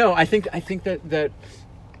 But no, I think that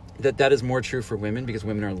is more true for women, because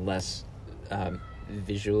women are less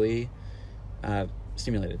visually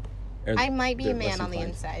stimulated. I might be a man on the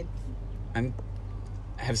inside. I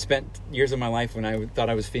have spent years of my life when I thought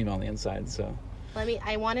I was female on the inside, so.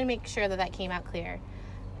 I want to make sure that came out clear.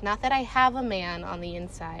 Not that I have a man on the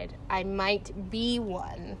inside. I might be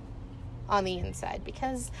one on the inside,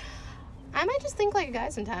 because I might just think like a guy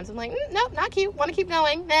sometimes. I'm like, nope, not cute. Want to keep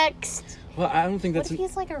going. Next. Well, I don't think that's. What if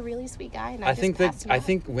he's like a really sweet guy? And I think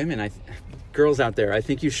women, girls out there, I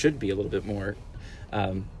think you should be a little bit more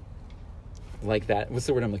like that. What's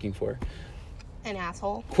the word I'm looking for? An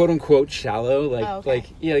asshole. "Quote unquote" shallow. Like, oh,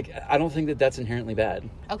 okay. I don't think that's inherently bad.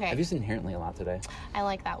 Okay. I've used inherently a lot today. I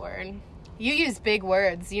like that word. You use big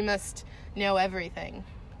words. You must know everything.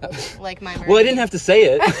 Like my Murphy. Well, I didn't have to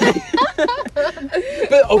say it.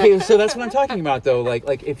 But okay, so that's what I'm talking about, though.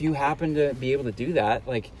 Like if you happen to be able to do that,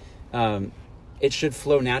 like, it should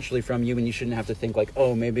flow naturally from you, and you shouldn't have to think like,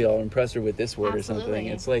 oh, maybe I'll impress her with this word. Absolutely. Or something.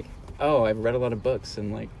 It's like, oh, I've read a lot of books,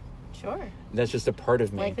 and like, sure, that's just a part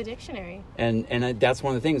of me, like the dictionary. And that's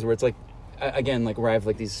one of the things where it's like, again, like where I have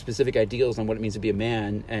like these specific ideals on what it means to be a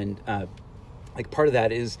man, and like part of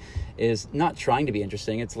that is not trying to be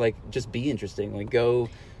interesting. It's like just be interesting. Like go,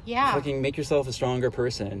 fucking make yourself a stronger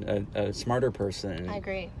person, a smarter person. I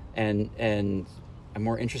agree. And a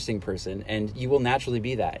more interesting person, and you will naturally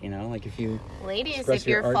be that. You know, like if you ladies, if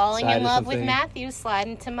you're falling in love with Matthew, slide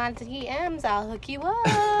into my DMs. I'll hook you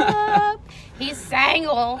up. He's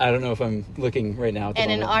single. I don't know if I'm looking right now. At the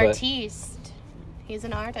moment, an artiste. He's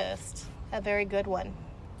an artist, a very good one.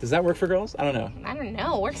 Does that work for girls? I don't know. I don't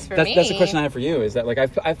know. It works for me. That's the question I have for you. Is that like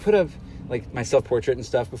I've put up like my self portrait and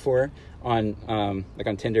stuff before on like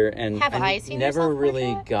on Tinder, and I never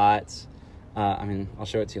really got. I mean, I'll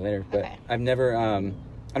show it to you later, but okay. I've never.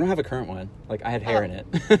 I don't have a current one. Like I had hair in it.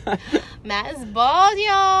 Matt is bald,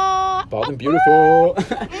 y'all. Bald and beautiful.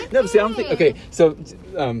 No, see, I don't think. Okay, so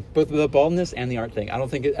both the baldness and the art thing, I don't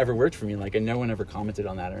think it ever worked for me. Like, and no one ever commented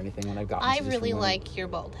on that or anything when I got. I really like your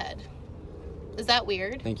bald head. Is that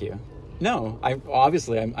weird? Thank you. No,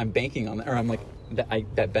 I'm banking on that, or I'm like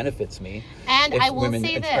that benefits me. And if I will women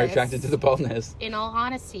say this: are attracted to the baldness. In all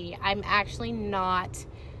honesty, I'm actually not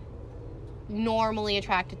normally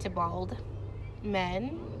attracted to bald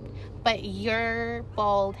men, but your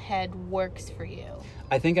bald head works for you.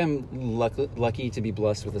 I think I'm lucky to be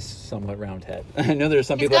blessed with a somewhat round head. I know there are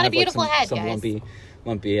some people that have like some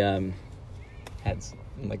lumpy heads.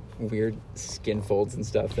 Like weird skin folds and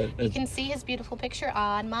stuff. You can see his beautiful picture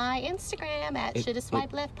on my Instagram at Shoulda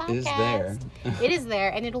Swipe Left Podcast. Is there. It is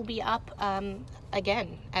there, and it'll be up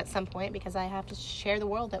again at some point because I have to share the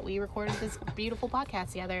world that we recorded this beautiful podcast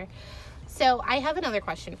together. So I have another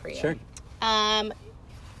question for you. Sure.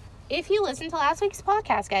 If you listen to last week's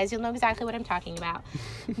podcast, guys, you'll know exactly what I'm talking about.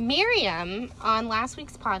 Miriam on last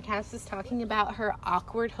week's podcast was talking about her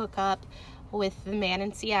awkward hookup with the man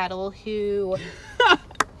in Seattle who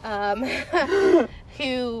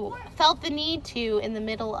who felt the need to, in the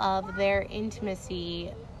middle of their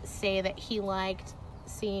intimacy, say that he liked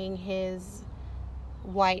seeing his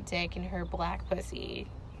white dick in her black pussy.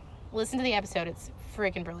 Listen to the episode. It's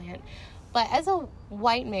freaking brilliant. But as a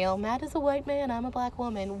white male, Matt is a white man, I'm a black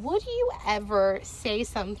woman, would you ever say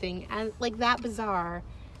something like that bizarre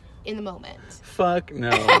in the moment? Fuck no.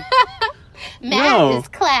 Matt is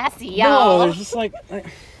classy, y'all. No, there's just like,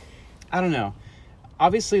 I don't know.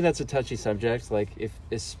 Obviously, that's a touchy subject. Like,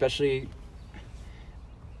 especially.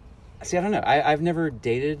 See, I don't know. I've never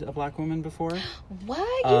dated a black woman before.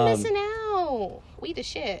 What? You're missing out. We the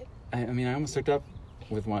shit. I mean, I almost hooked up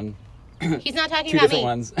with one. He's not talking Two about different me.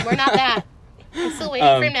 Ones. We're not that. I'm still waiting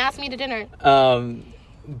for him to ask me to dinner.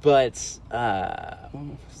 But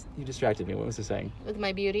you distracted me. What was I saying? With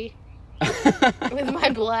my beauty. With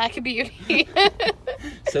my black beauty.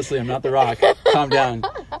 Cecily, I'm not The Rock. Calm down.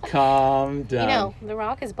 Calm down. You know, The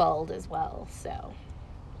Rock is bald as well, so.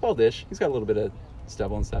 Baldish. He's got a little bit of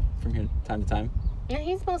stubble and stuff from here time to time. Yeah,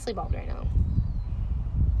 he's mostly bald right now.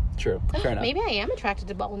 True. Fair enough. Maybe I am attracted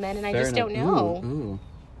to bald men and I just don't know. Ooh,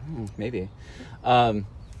 maybe.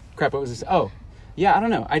 Crap, what was this? Oh, yeah, I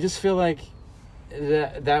don't know. I just feel like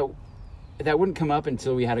that wouldn't come up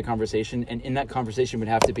until we had a conversation, and in that conversation would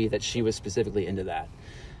have to be that she was specifically into that.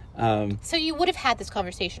 So you would have had this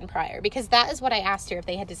conversation prior, because that is what I asked her if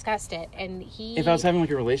they had discussed it, and if I was having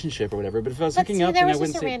like a relationship or whatever, but if I was hooking up, then I wouldn't say... There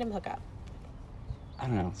was just a random hookup. I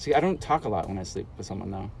don't know. See, I don't talk a lot when I sleep with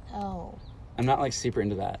someone, though. Oh. I'm not like super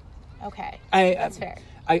into that. Okay. That's fair.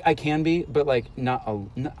 I can be, but like not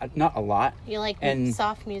a lot. You like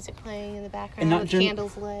soft music playing in the background, and not with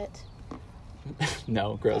candles lit.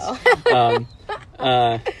 No, gross. Oh.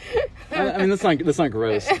 I mean, that's not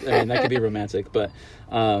gross. I mean, that could be romantic, but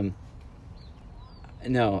no,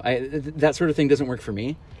 that sort of thing doesn't work for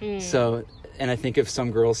me. So, and I think if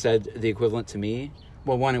some girl said the equivalent to me,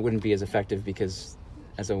 well, one, it wouldn't be as effective because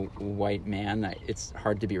as a white man, it's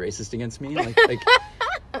hard to be racist against me. Like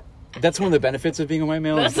that's one of the benefits of being a white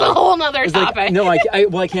male. That's a whole nother topic. Like, no,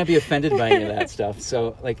 I can't be offended by any of that stuff.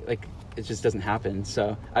 So like it just doesn't happen.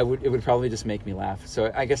 So it would probably just make me laugh.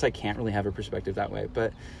 So I guess I can't really have a perspective that way.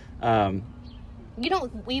 But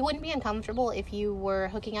we wouldn't be uncomfortable if you were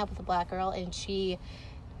hooking up with a black girl and she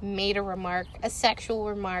made a sexual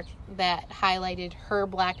remark that highlighted her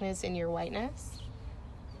blackness and your whiteness.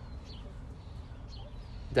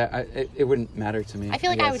 It wouldn't matter to me. I feel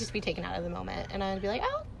like I would just be taken out of the moment, and I'd be like,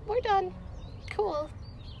 "Oh, we're done. Cool.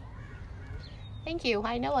 Thank you.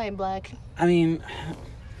 I know I'm black." I mean,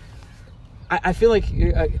 I feel like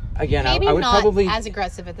again, maybe I would not probably as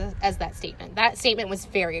aggressive as that statement. That statement was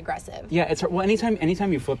very aggressive. Yeah, it's well.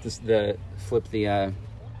 Anytime you flip the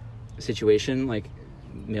situation, like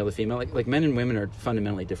male to female, like men and women are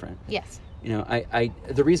fundamentally different. Yes. You know,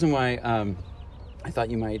 the reason why I thought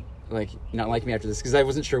you might like not like me after this, because I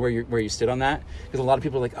wasn't sure where you stood on that, because a lot of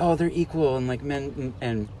people are like, oh, they're equal, and like men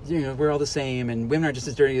and we're all the same, and women are just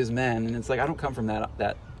as dirty as men, and it's like I don't come from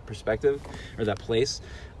that perspective or that place.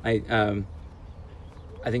 I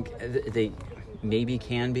think they maybe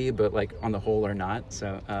can be, but like on the whole are not.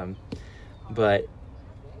 So but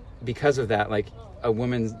because of that, like a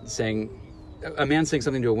man saying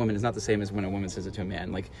something to a woman is not the same as when a woman says it to a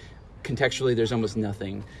man. Like contextually, there's almost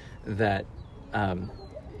nothing that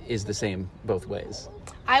is the same both ways.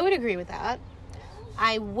 I would agree with that.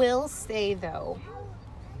 I will say, though,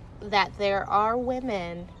 that there are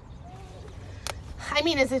women, I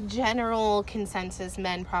mean, as a general consensus,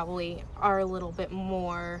 men probably are a little bit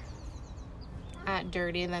more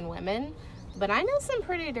dirty than women, but I know some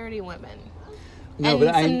pretty dirty women. No,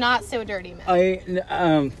 and some not so dirty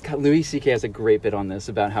men. Louis C.K. has a great bit on this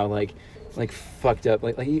about how like fucked up,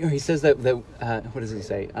 like he says that what does he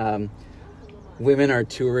say? Women are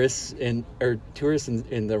tourists in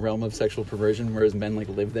the realm of sexual perversion, whereas men like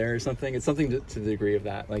live there or something. It's something to the degree of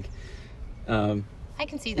that. Like, I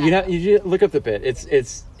can see that. You look up the bit.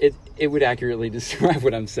 It would accurately describe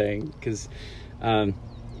what I'm saying, because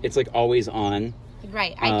it's like always on.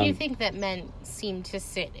 Right. I do think that men seem to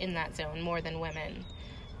sit in that zone more than women.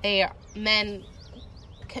 Men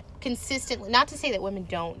consistently, not to say that women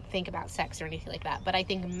don't think about sex or anything like that, but I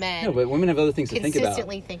think men... No, but women have other things to think about.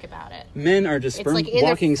 Consistently think about it. Men are just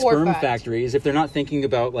walking sperm factories. If they're not thinking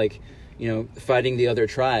about, like, fighting the other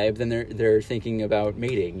tribe, then they're thinking about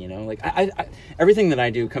mating, Like, I everything that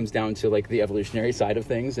I do comes down to, like, the evolutionary side of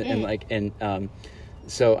things,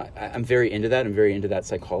 so I'm very into that. I'm very into that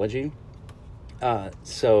psychology.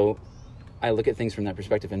 So I look at things from that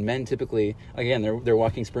perspective, and men typically, again, they're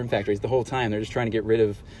walking sperm factories the whole time. They're just trying to get rid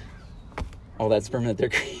of all that sperm that they're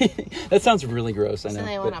creating. That sounds really gross, I know. So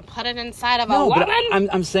they want to put it inside of a woman? But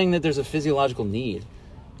I'm saying that there's a physiological need,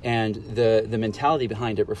 and the mentality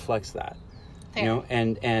behind it reflects that. Fair.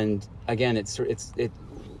 And again,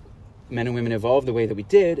 men and women evolved the way that we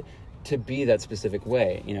did to be that specific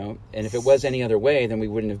way, and if it was any other way, then we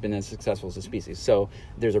wouldn't have been as successful as a species. So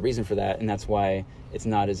there's a reason for that, and that's why it's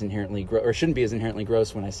not as inherently or shouldn't be as inherently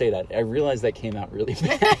gross when I say that. I realize that came out really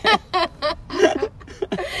bad.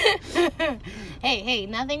 Hey,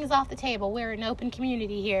 nothing's off the table. We're an open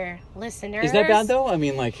community here, listeners. Is that bad though? I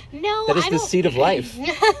mean, like, no, that is the seed of life.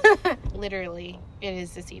 Literally, it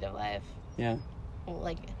is the seed of life. Yeah.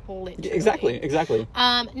 Like, literally. Exactly.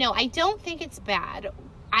 No, I don't think it's bad.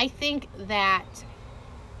 I think that,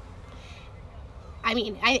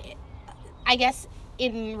 I guess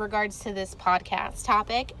in regards to this podcast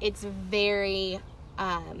topic, it's very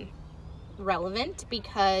relevant,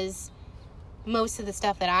 because most of the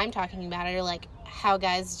stuff that I'm talking about are like how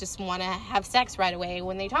guys just want to have sex right away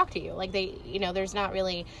when they talk to you. Like there's not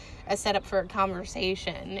really a setup for a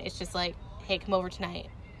conversation. It's just like, hey, come over tonight.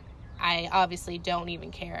 I obviously don't even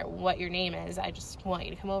care what your name is. I just want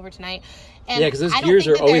you to come over tonight. And yeah, because those gears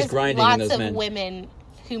are always grinding in those men. Lots of women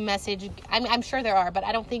who message... I'm sure there are, but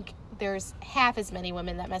I don't think there's half as many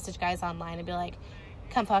women that message guys online and be like,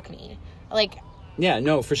 come fuck me. Like... Yeah,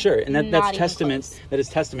 no, for sure. And that's testament. Close. That is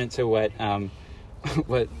testament to what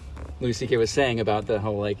Louis C.K. was saying about the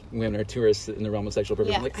whole, like, women are tourists in the realm of sexual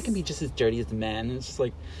perversion. Yes. Like, I can be just as dirty as the man. And it's just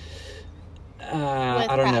like...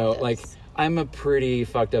 I don't know. Like... I'm a pretty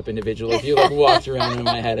fucked up individual if you like walked around in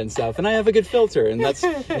my head and stuff, and I have a good filter, and that's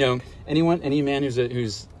any man who's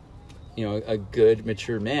a good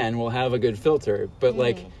mature man will have a good filter, but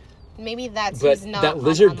like maybe that's not that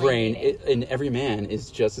lizard brain in every man is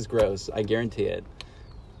just as gross. I guarantee it.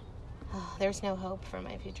 Oh, there's no hope for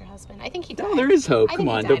my future husband. I think he died. No, there is hope. Come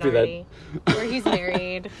on, don't do that. Or he's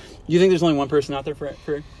married. You think there's only one person out there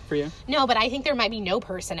for you? No, but I think there might be no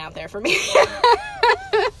person out there for me.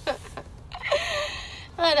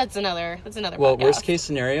 That's another well, podcast. Worst case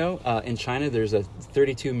scenario, in China there's a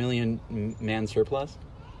 32 million man surplus,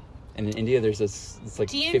 and in India there's it's like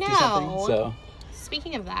 50 something. So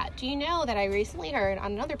speaking of that, do you know that I recently heard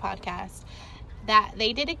on another podcast that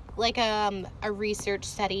they did a research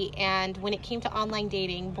study, and when it came to online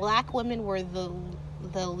dating, black women were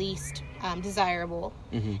the least desirable,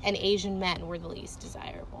 and Asian men were the least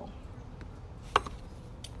desirable.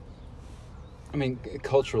 I mean,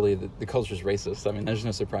 culturally, the culture's racist. I mean, there's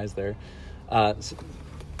no surprise there. It's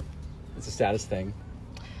a status thing.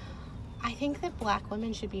 I think that black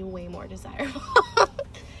women should be way more desirable.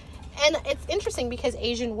 And it's interesting because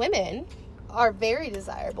Asian women are very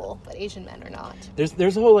desirable, but Asian men are not.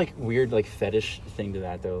 There's a whole, like, weird, like, fetish thing to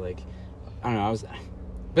that, though. Like, I don't know,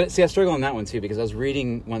 but see, I struggle on that one, too, because I was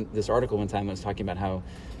reading this article one time that was talking about how,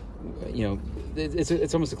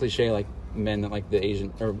 it's almost a cliche, like, men that like the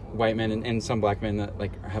Asian or white men and some black men that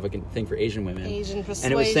like have like a thing for Asian women. Asian persuasion.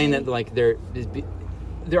 And it was saying that like the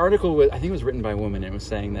article was, I think it was written by a woman. And it was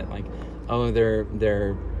saying that like, oh,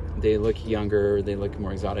 they look younger, they look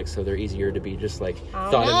more exotic, so they're easier to be just like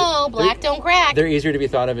thought of. Black don't crack. They're easier to be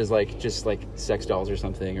thought of as like just like sex dolls or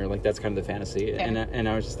something, or like that's kind of the fantasy. Fair. And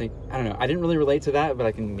I was just thinking, I don't know, I didn't really relate to that, but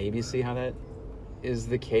I can maybe see how that is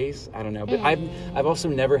the case. I don't know, but I've also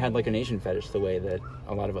never had like an Asian fetish the way that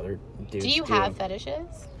a lot of other dudes do. You have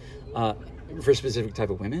fetishes? For a specific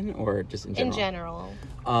type of women, or just in general? In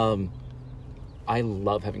general. I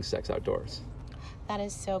love having sex outdoors. That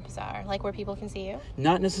is so bizarre. Like where people can see you?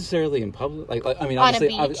 Not necessarily in public. Like I mean, On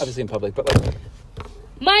a obviously in public, but like.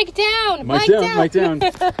 Mic down. Mic down.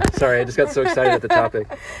 Sorry, I just got so excited at the topic.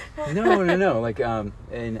 No. Like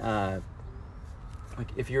like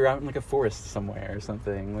if you're out in like a forest somewhere or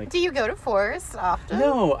something. Like. Do you go to forests often?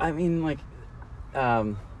 No, I mean like,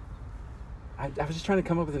 I was just trying to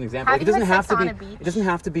come up with an example. Have Like, you had sex on a beach? It doesn't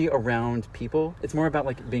have to be around people. It's more about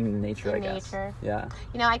like being in nature, I guess. Nature. Yeah.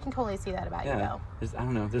 You know, I can totally see that about you though. I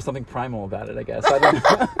don't know. There's something primal about it, I guess. I don't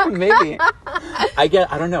know. Maybe. I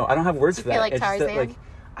don't know. I don't have words for that. Feel like it's Tarzan? just that, like,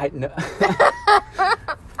 I no.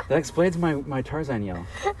 That explains my Tarzan yell.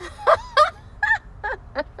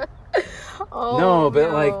 Oh,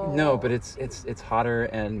 but it's hotter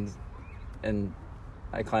and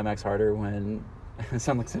I climax harder when I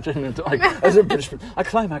sound like such an like as a British. I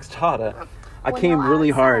climaxed harder. I came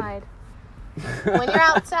really hard. When you're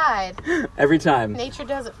outside. Every time. Nature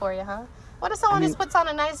does it for you, huh? What if someone just puts on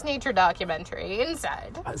a nice nature documentary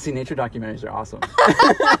inside? See, nature documentaries are awesome.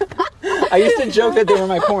 I used to joke that they were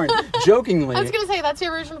my porn. Jokingly. I was going to say, that's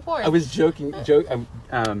your version of porn. I was joking.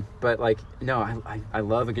 But like, no, I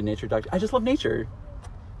love a good nature doc. I just love nature.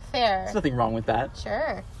 Fair. There's nothing wrong with that.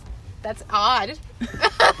 Sure. That's odd.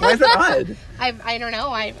 Why is that odd? I don't know.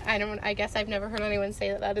 I guess I've never heard anyone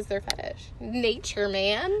say that is their fetish. Nature,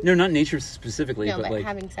 man. No, not nature specifically, no, but like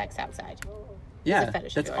having sex outside. Yeah, is a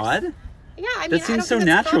fetish that's of yours. odd. Yeah, I mean, that seems so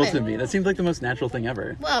natural to me. That seems like the most natural thing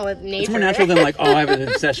ever. Well, with nature. It's more natural than like, oh, I have an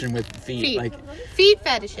obsession with feet. Like feet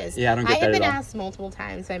fetishes. Yeah, I don't get that have at been all. asked multiple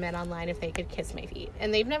times by men online if they could kiss my feet,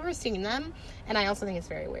 and they've never seen them. And I also think it's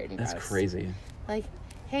very weird and That's gross. crazy. Like,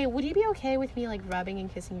 hey, would you be okay with me like rubbing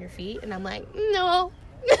and kissing your feet? And I'm like, no.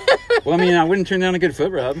 Well, I mean, I wouldn't turn down a good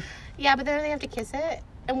foot rub. Yeah, but then they have to kiss it.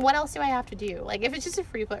 And what else do I have to do? Like, if it's just a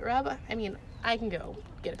free foot rub, I mean, I can go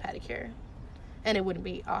get a pedicure, and it wouldn't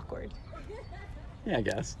be awkward. Yeah, I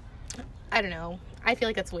guess. I don't know. I feel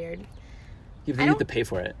like that's weird. You have to pay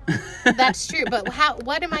for it. That's true, but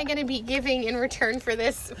what am I going to be giving in return for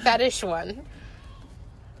this fetish one?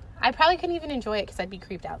 I probably couldn't even enjoy it because I'd be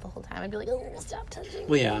creeped out the whole time. I'd be like, "Oh, stop touching."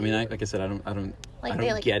 Well, yeah. I mean, like I said, I don't like,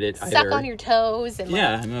 they like get it. Suck either. on your toes and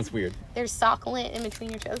yeah, I mean that's weird. There's sock lint in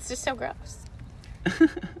between your toes. It's just so gross.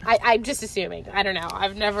 I'm just assuming. I don't know.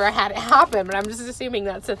 I've never had it happen, but I'm just assuming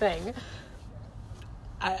that's a thing.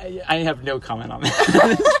 I have no comment on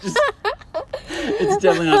that. It's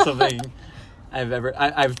definitely not something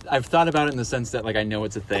I've thought about it in the sense that like I know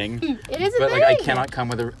it's a thing. It is a but thing. Like I cannot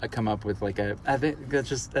come up with like I think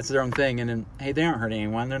that's their own thing. And then hey, they aren't hurting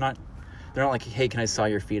anyone. They're not like, hey, can I saw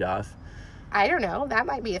your feet off? I don't know. That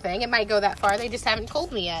might be a thing. It might go that far. They just haven't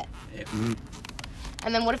told me yet.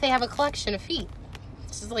 And then what if they have a collection of feet?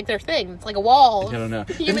 This is like their thing. It's like a wall. I don't know.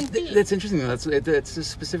 Human feet. That's interesting though. It's a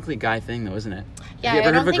specifically guy thing though, isn't it? Yeah, Have you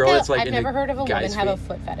ever heard of a girl that's like I've never heard of a woman guy's have a feet?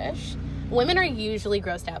 foot fetish. Women are usually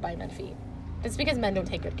grossed out by men's feet. It's because men don't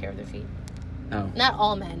take good care of their feet. Oh. Not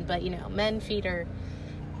all men, but men's feet are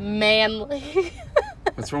manly.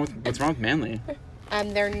 What's wrong with manly?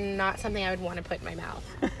 They're not something I would want to put in my mouth.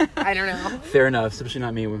 I don't know. Fair enough, especially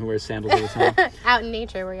not me who wears sandals all the time. Out in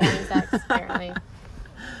nature where you're having sex, apparently.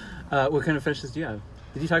 What kind of fetishes do you have?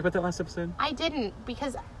 Did you talk about that last episode? I didn't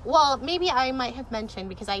because, well, maybe I might have mentioned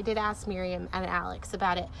because I did ask Miriam and Alex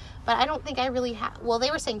about it, but I don't think I really have, well,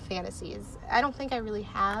 they were saying fantasies. I don't think I really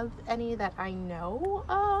have any that I know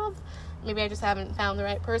of. Maybe I just haven't found the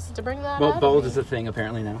right person to bring that up. Well, bald is a thing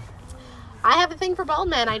apparently now. I have a thing for bald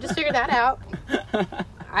men. I just figured that out.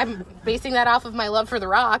 I'm basing that off of my love for The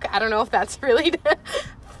Rock. I don't know if that's really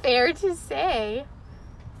fair to say.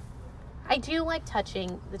 I do like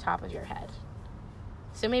touching the top of your head.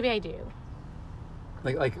 So maybe I do.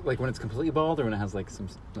 Like when it's completely bald, or when it has like some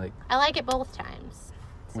like. I like it both times.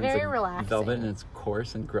 It's when very it's like relaxing. Velvet and it's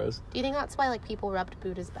coarse and gross. Do you think that's why like people rubbed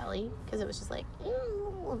Buddha's belly? Because it was just like,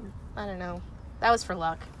 I don't know. That was for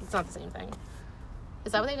luck. It's not the same thing.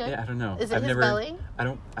 Is that what they did? Yeah, I don't know. Is it his belly? I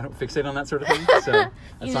don't fixate on that sort of thing. So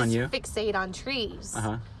that's on you. Fixate on trees.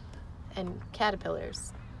 And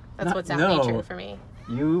caterpillars. That's No, what's out nature for me.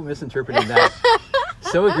 You misinterpreted that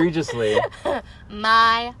so egregiously.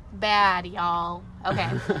 My bad, y'all. Okay.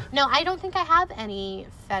 No, I don't think I have any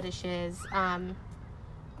fetishes.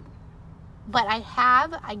 But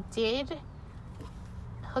I did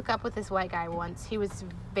hook up with this white guy once. He was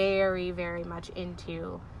very, very much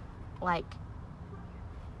into, like,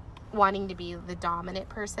 wanting to be the dominant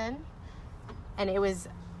person. And it was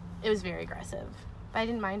very aggressive. But I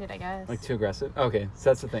didn't mind it, I guess. Like, too aggressive? Okay,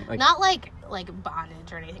 so that's the thing. Like, not like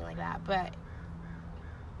bondage or anything like that, but...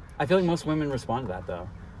 I feel like most women respond to that, though.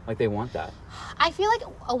 Like, they want that. I feel like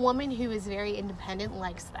a woman who is very independent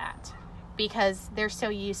likes that. Because they're so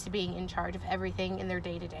used to being in charge of everything in their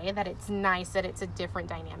day-to-day that it's nice that it's a different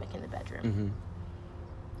dynamic in the bedroom. Mm-hmm.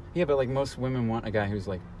 Yeah, but, like, most women want a guy who's,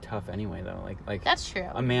 like, tough anyway, though. Like that's true.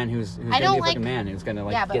 A man who's gonna be like a man who's gonna,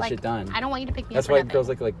 like, get shit done. I don't want you to pick me that's up for why nothing. girls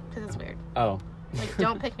like... Because it's weird. Oh. Like,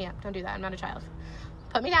 don't pick me up. Don't do that. I'm not a child.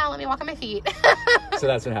 Put me down. Let me walk on my feet. So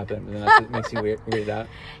that's what happened. And that's what makes you weirded out?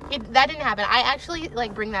 That didn't happen. I actually,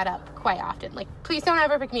 like, bring that up quite often. Like, please don't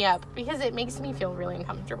ever pick me up. Because it makes me feel really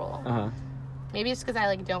uncomfortable. Uh-huh. Maybe it's because I,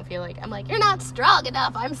 like, don't feel like... I'm like, you're not strong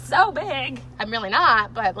enough. I'm so big. I'm really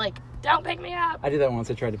not. But, like, don't pick me up. I did that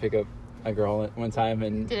once. I tried to pick up a girl at one time.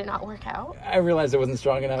 And did it not work out? I realized I wasn't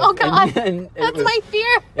strong enough. Oh, God. And That's my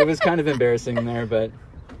fear. It was kind of embarrassing in there, but...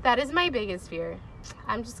 That is my biggest fear.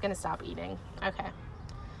 I'm just going to stop eating. Okay.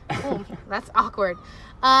 Ooh, that's awkward.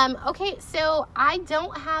 Okay, so I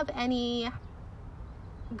don't have any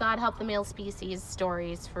God help the male species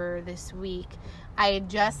stories for this week. I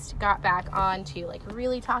just got back on to, like,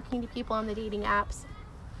 really talking to people on the dating apps.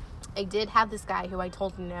 I did have this guy who I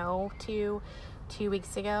told no to 2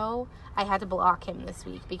 weeks ago. I had to block him this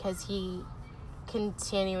week because he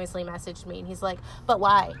continuously messaged me and he's like, but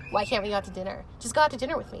why can't we go out to dinner? Just go out to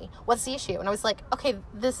dinner with me. What's the issue? And I was like, okay,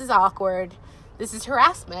 this is awkward. This is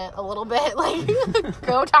harassment a little bit. Like,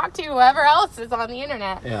 go talk to whoever else is on the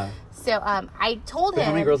internet. Yeah. So I told him.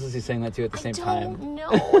 How many girls is he saying that to at the same time? I don't know,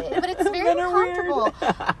 but it's very uncomfortable.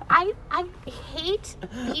 I hate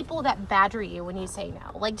people that badger you when you say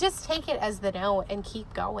no. Like, just take it as the no and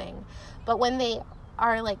keep going. But when they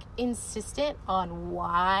are, like, insistent on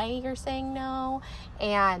why you're saying no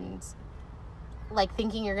and, like,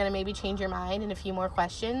 thinking you're going to maybe change your mind in a few more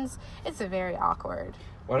questions, it's very awkward.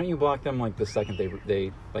 Why don't you block them, like, the second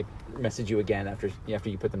they like message you again after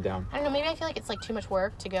you put them down? I don't know, maybe I feel like it's, like, too much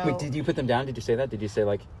work to go. Wait, did you put them down? Did you say that? Did you say,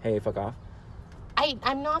 like, hey, fuck off?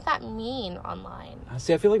 I'm not that mean online.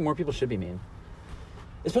 See, I feel like more people should be mean.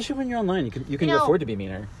 Especially when you're online. You can afford to be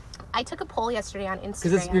meaner. I took a poll yesterday on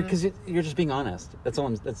Instagram. Because you're just being honest. That's what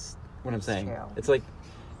I'm saying. True. It's like,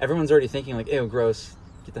 everyone's already thinking, like, ew, gross,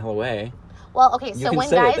 get the hell away. Well, okay, so when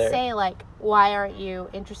guys say, like, why aren't you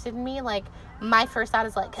interested in me? Like, my first thought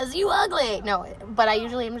is, like, because you ugly. No, but I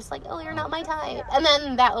usually am just like, oh, you're not my type. And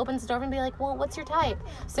then that opens the door and be like, well, what's your type?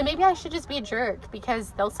 So maybe I should just be a jerk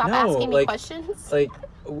because they'll stop asking me questions. Like,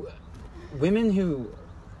 women who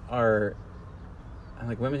are,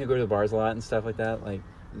 like, women who go to the bars a lot and stuff like that, like,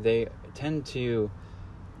 they tend to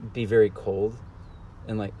be very cold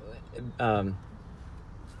and, like,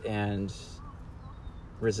 and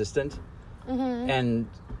resistant. Mm-hmm. And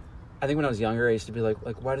I think when I was younger, I used to be like,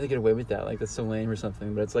 why do they get away with that? Like, that's so lame or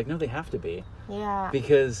something. But it's like, no, they have to be. Yeah.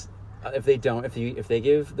 Because if they don't, if they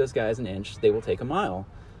give those guys an inch, they will take a mile.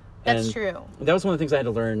 That's true. That was one of the things I had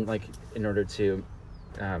to learn, like, in order to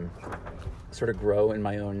sort of grow in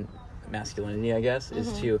my own masculinity, I guess,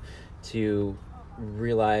 is to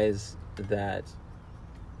realize that.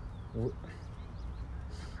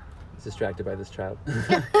 Distracted by this child.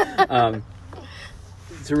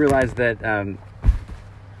 To realize that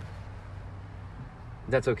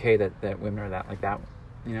that's okay that women are that like that,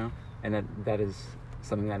 you know, and that is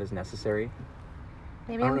something that is necessary.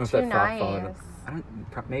 Maybe I'm too nice.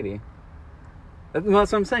 Maybe. Well,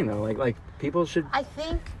 that's what I'm saying though. Like people should. I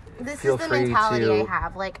think this is the mentality I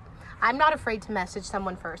have. Like, I'm not afraid to message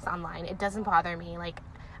someone first online. It doesn't bother me. Like,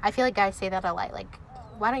 I feel like guys say that a lot. Like,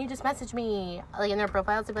 why don't you just message me? Like, in their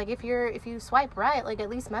profiles, they'd be like, if you swipe right, like, at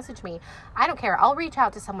least message me. I don't care. I'll reach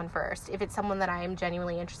out to someone first if it's someone that I am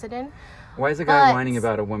genuinely interested in. Why is a guy whining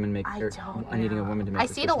about a woman needing a woman to make? I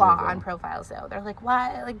see it a lot on profiles though. They're like,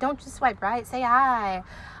 why? Like, don't just swipe right. Say hi.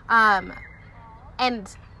 And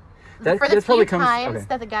for the few times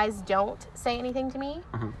that the guys don't say anything to me,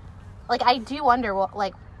 like, I do wonder,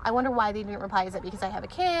 I wonder why they didn't reply. Is it because I have a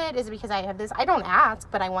kid? Is it because I have this? I don't ask,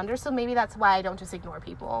 but I wonder. So maybe that's why I don't just ignore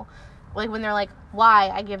people. Like, when they're like, why?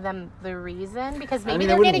 I give them the reason. Because maybe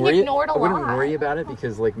they're getting ignored a lot. I wouldn't worry about it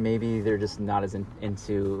because, like, maybe they're just not as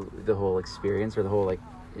into the whole experience or the whole, like,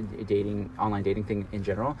 online dating thing in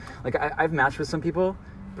general. Like, I've matched with some people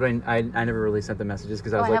but I never really sent the messages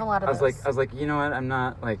because I have a lot of those. I was like, you know what? I'm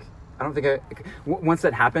not like, I don't think once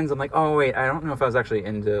that happens, I'm like, oh wait, I don't know if I was actually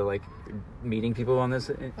into like meeting people on this,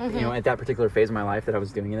 you know, at that particular phase of my life that I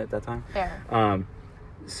was doing it at that time. Fair.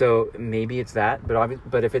 So maybe it's that,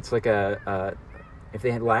 but if it's like if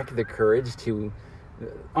they lack the courage to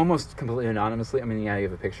almost completely anonymously, I mean, yeah, you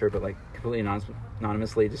have a picture, but like completely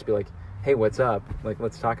anonymously just be like, hey, what's up? Like,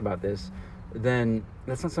 let's talk about this. Then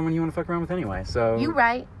that's not someone you want to fuck around with anyway. So you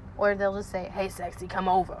right, or they'll just say, hey, sexy, come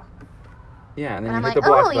over. Yeah, and then and you I'm hit like, the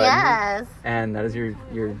block oh, button. yes. And that is your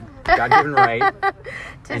God-given right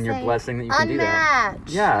and your blessing that you can do that.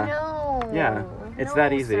 Unmatched. Yeah. No. Yeah. It's No,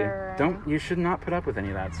 that easy. sir. You should not put up with any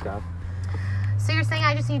of that stuff. So you're saying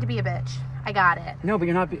I just need to be a bitch. I got it. No, but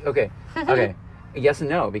you're not okay. Okay. Yes and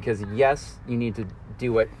no, because yes, you need to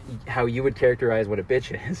do how you would characterize what a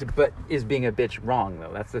bitch is, but is being a bitch wrong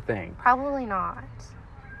though? That's the thing. Probably not.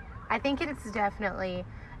 I think it's definitely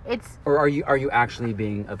Or are you actually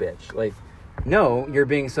being a bitch? Like, no, you're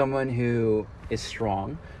being someone who is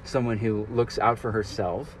strong, someone who looks out for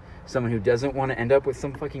herself, someone who doesn't want to end up with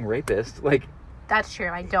some fucking rapist. Like, that's true.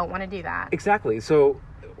 I don't want to do that. Exactly. So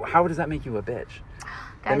how does that make you a bitch?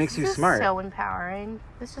 Guys, that makes you this smart. Is so empowering.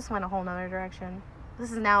 This just went a whole nother direction.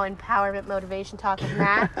 This is now empowerment motivation talk with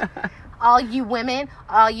Matt. All you women,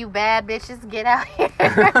 all you bad bitches, get out here.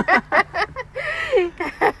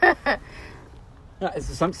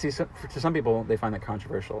 To some people, they find that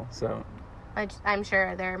controversial. So, I'm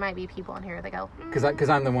sure there might be people in here that go, because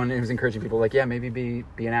I'm the one who's encouraging people, like, yeah, maybe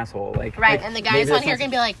be an asshole, like right. Like, and the guys on here can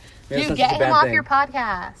be like, dude, get him off your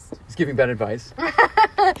podcast. He's giving bad advice.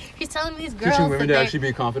 He's telling these girls teaching women that to actually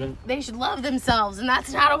be confident. They should love themselves, and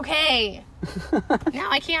that's not okay. Now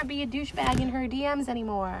I can't be a douchebag in her DMs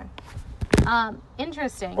anymore.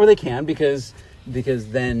 Interesting. Or they can because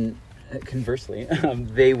then conversely,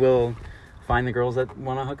 they will find the girls that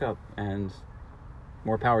want to hook up, and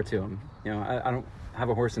more power to them. You know, I don't have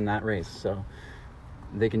a horse in that race, so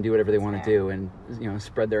they can do whatever they want to do, and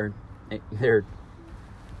spread their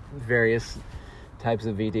various types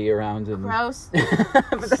of VD around. And gross.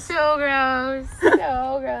 So gross.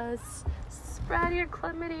 So gross. Spread your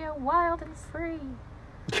chlamydia wild and free.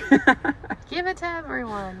 Give it to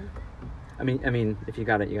everyone. I mean, if you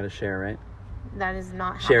got it, you got to share, right? That is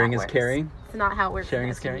not how sharing that is works. caring. It's not how it works. Sharing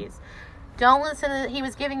is caring. Don't listen he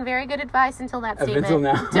was giving very good advice until that statement. Until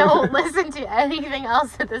now. Don't listen to anything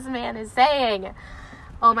else that this man is saying.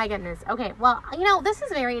 Oh my goodness. Okay, well, this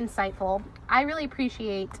is very insightful. I really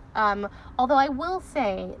appreciate, although I will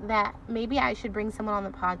say that maybe I should bring someone on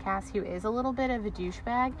the podcast who is a little bit of a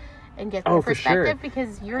douchebag and get their perspective, sure.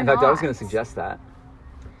 Because you're in not. In fact, I was going to suggest that.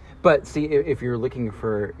 But see, if you're looking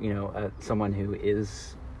for, someone who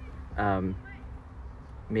is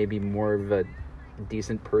maybe more of a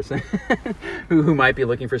decent person who might be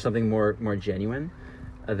looking for something more genuine,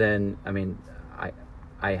 then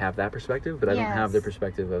I have that perspective, but I don't have the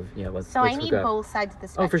perspective of let's I need both sides of the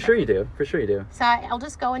spectrum. Oh, for sure you do. So I'll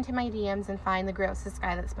just go into my DMs and find the grossest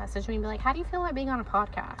guy that's messaged me and be like, how do you feel about being on a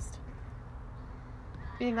podcast?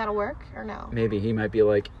 Do you think that'll work or no? Maybe he might be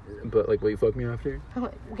like, but like, will you fuck me after?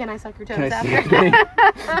 Can I suck your toes Can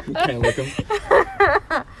after? I lick them?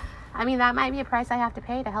 I mean, that might be a price I have to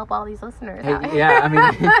pay to help all these listeners out. Yeah, I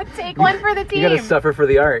mean... Take one for the team. You gotta suffer for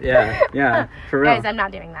the art, yeah, for real. Guys, I'm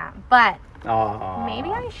not doing that, but Aww. maybe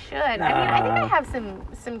I should. I mean, I think I have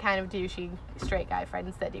some kind of douchey straight guy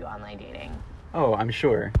friends that do online dating. Oh, I'm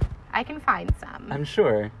sure. I can find some. I'm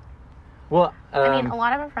sure. Well, I mean, a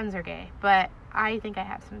lot of my friends are gay, but I think I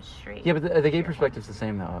have some straight... Yeah, but the gay perspective's the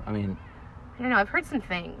same, though. I mean... I don't know, I've heard some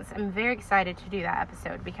things. I'm very excited to do that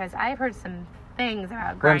episode, because I've heard some things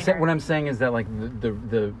about Grindr. What I'm saying is that, like,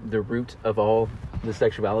 the root of all the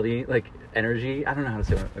sexuality, like, energy, I don't know how to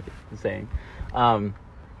say what I'm saying,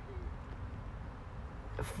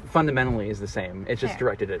 fundamentally is the same. It's just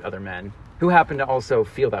directed at other men who happen to also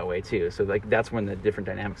feel that way too. So, like, that's when the different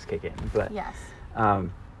dynamics kick in. But yes.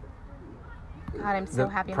 God, I'm so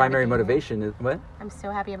happy. Primary motivation is what? I'm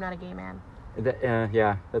so happy I'm not a gay man.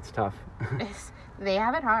 Yeah, that's tough. They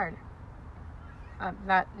have it hard.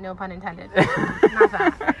 That, no pun intended. Not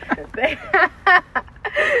that.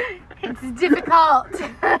 It's difficult.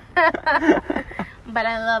 But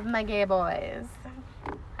I love my gay boys.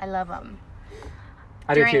 I love them.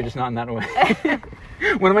 I do too, just not in that way.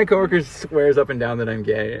 One of my coworkers swears up and down that I'm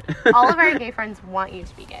gay. All of our gay friends want you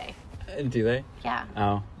to be gay. Do they? Yeah.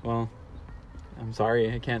 Oh, well, I'm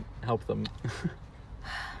sorry. I can't help them.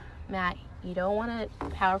 Matt, you don't want a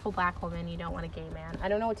powerful black woman. You don't want a gay man. I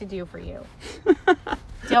don't know what to do for you.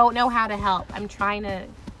 Don't know how to help. I'm trying to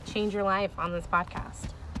change your life on this podcast.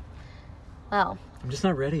 Well, I'm just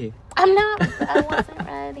not ready. I wasn't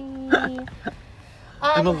ready.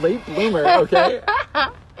 I'm a late bloomer, okay?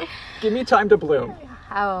 Give me time to bloom.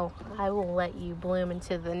 Oh, I will let you bloom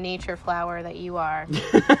into the nature flower that you are.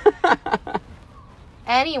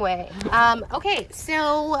 Anyway, okay,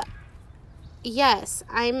 so yes,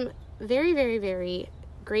 I'm very, very, very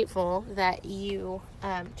grateful that you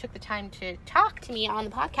took the time to talk to me on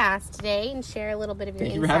the podcast today and share a little bit of your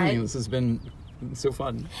insight. Thank you for having me. This has been so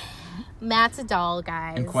fun. Matt's a doll,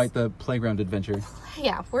 guys. And quite the playground adventure.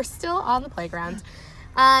 Yeah, we're still on the playground.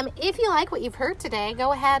 If you like what you've heard today,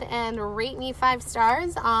 go ahead and rate me 5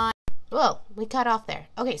 stars on... Whoa, we cut off there.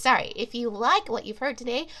 Okay, sorry. If you like what you've heard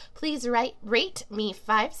today, please rate me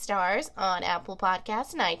 5 stars on Apple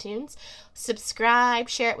Podcasts and iTunes. Subscribe,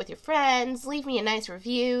 share it with your friends, leave me a nice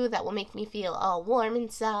review that will make me feel all warm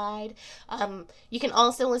inside. You can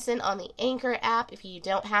also listen on the Anchor app if you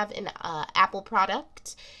don't have an Apple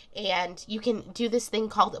product. And you can do this thing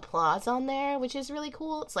called applause on there, which is really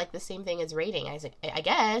cool. It's like the same thing as rating, I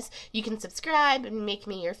guess. You can subscribe and make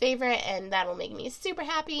me your favorite, and that'll make me super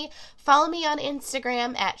happy. Follow me on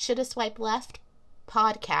Instagram at Shoulda Swipe Left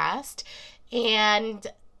Podcast. And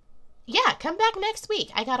yeah, come back next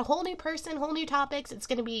week. I got a whole new person, whole new topics. It's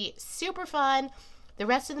going to be super fun. The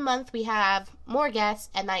rest of the month, we have more guests,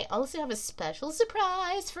 and I also have a special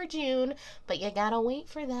surprise for June, but you gotta wait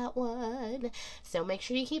for that one. So make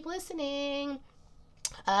sure you keep listening.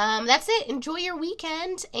 That's it. Enjoy your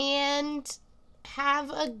weekend, and have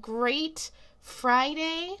a great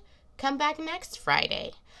Friday. Come back next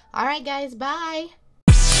Friday. All right, guys. Bye.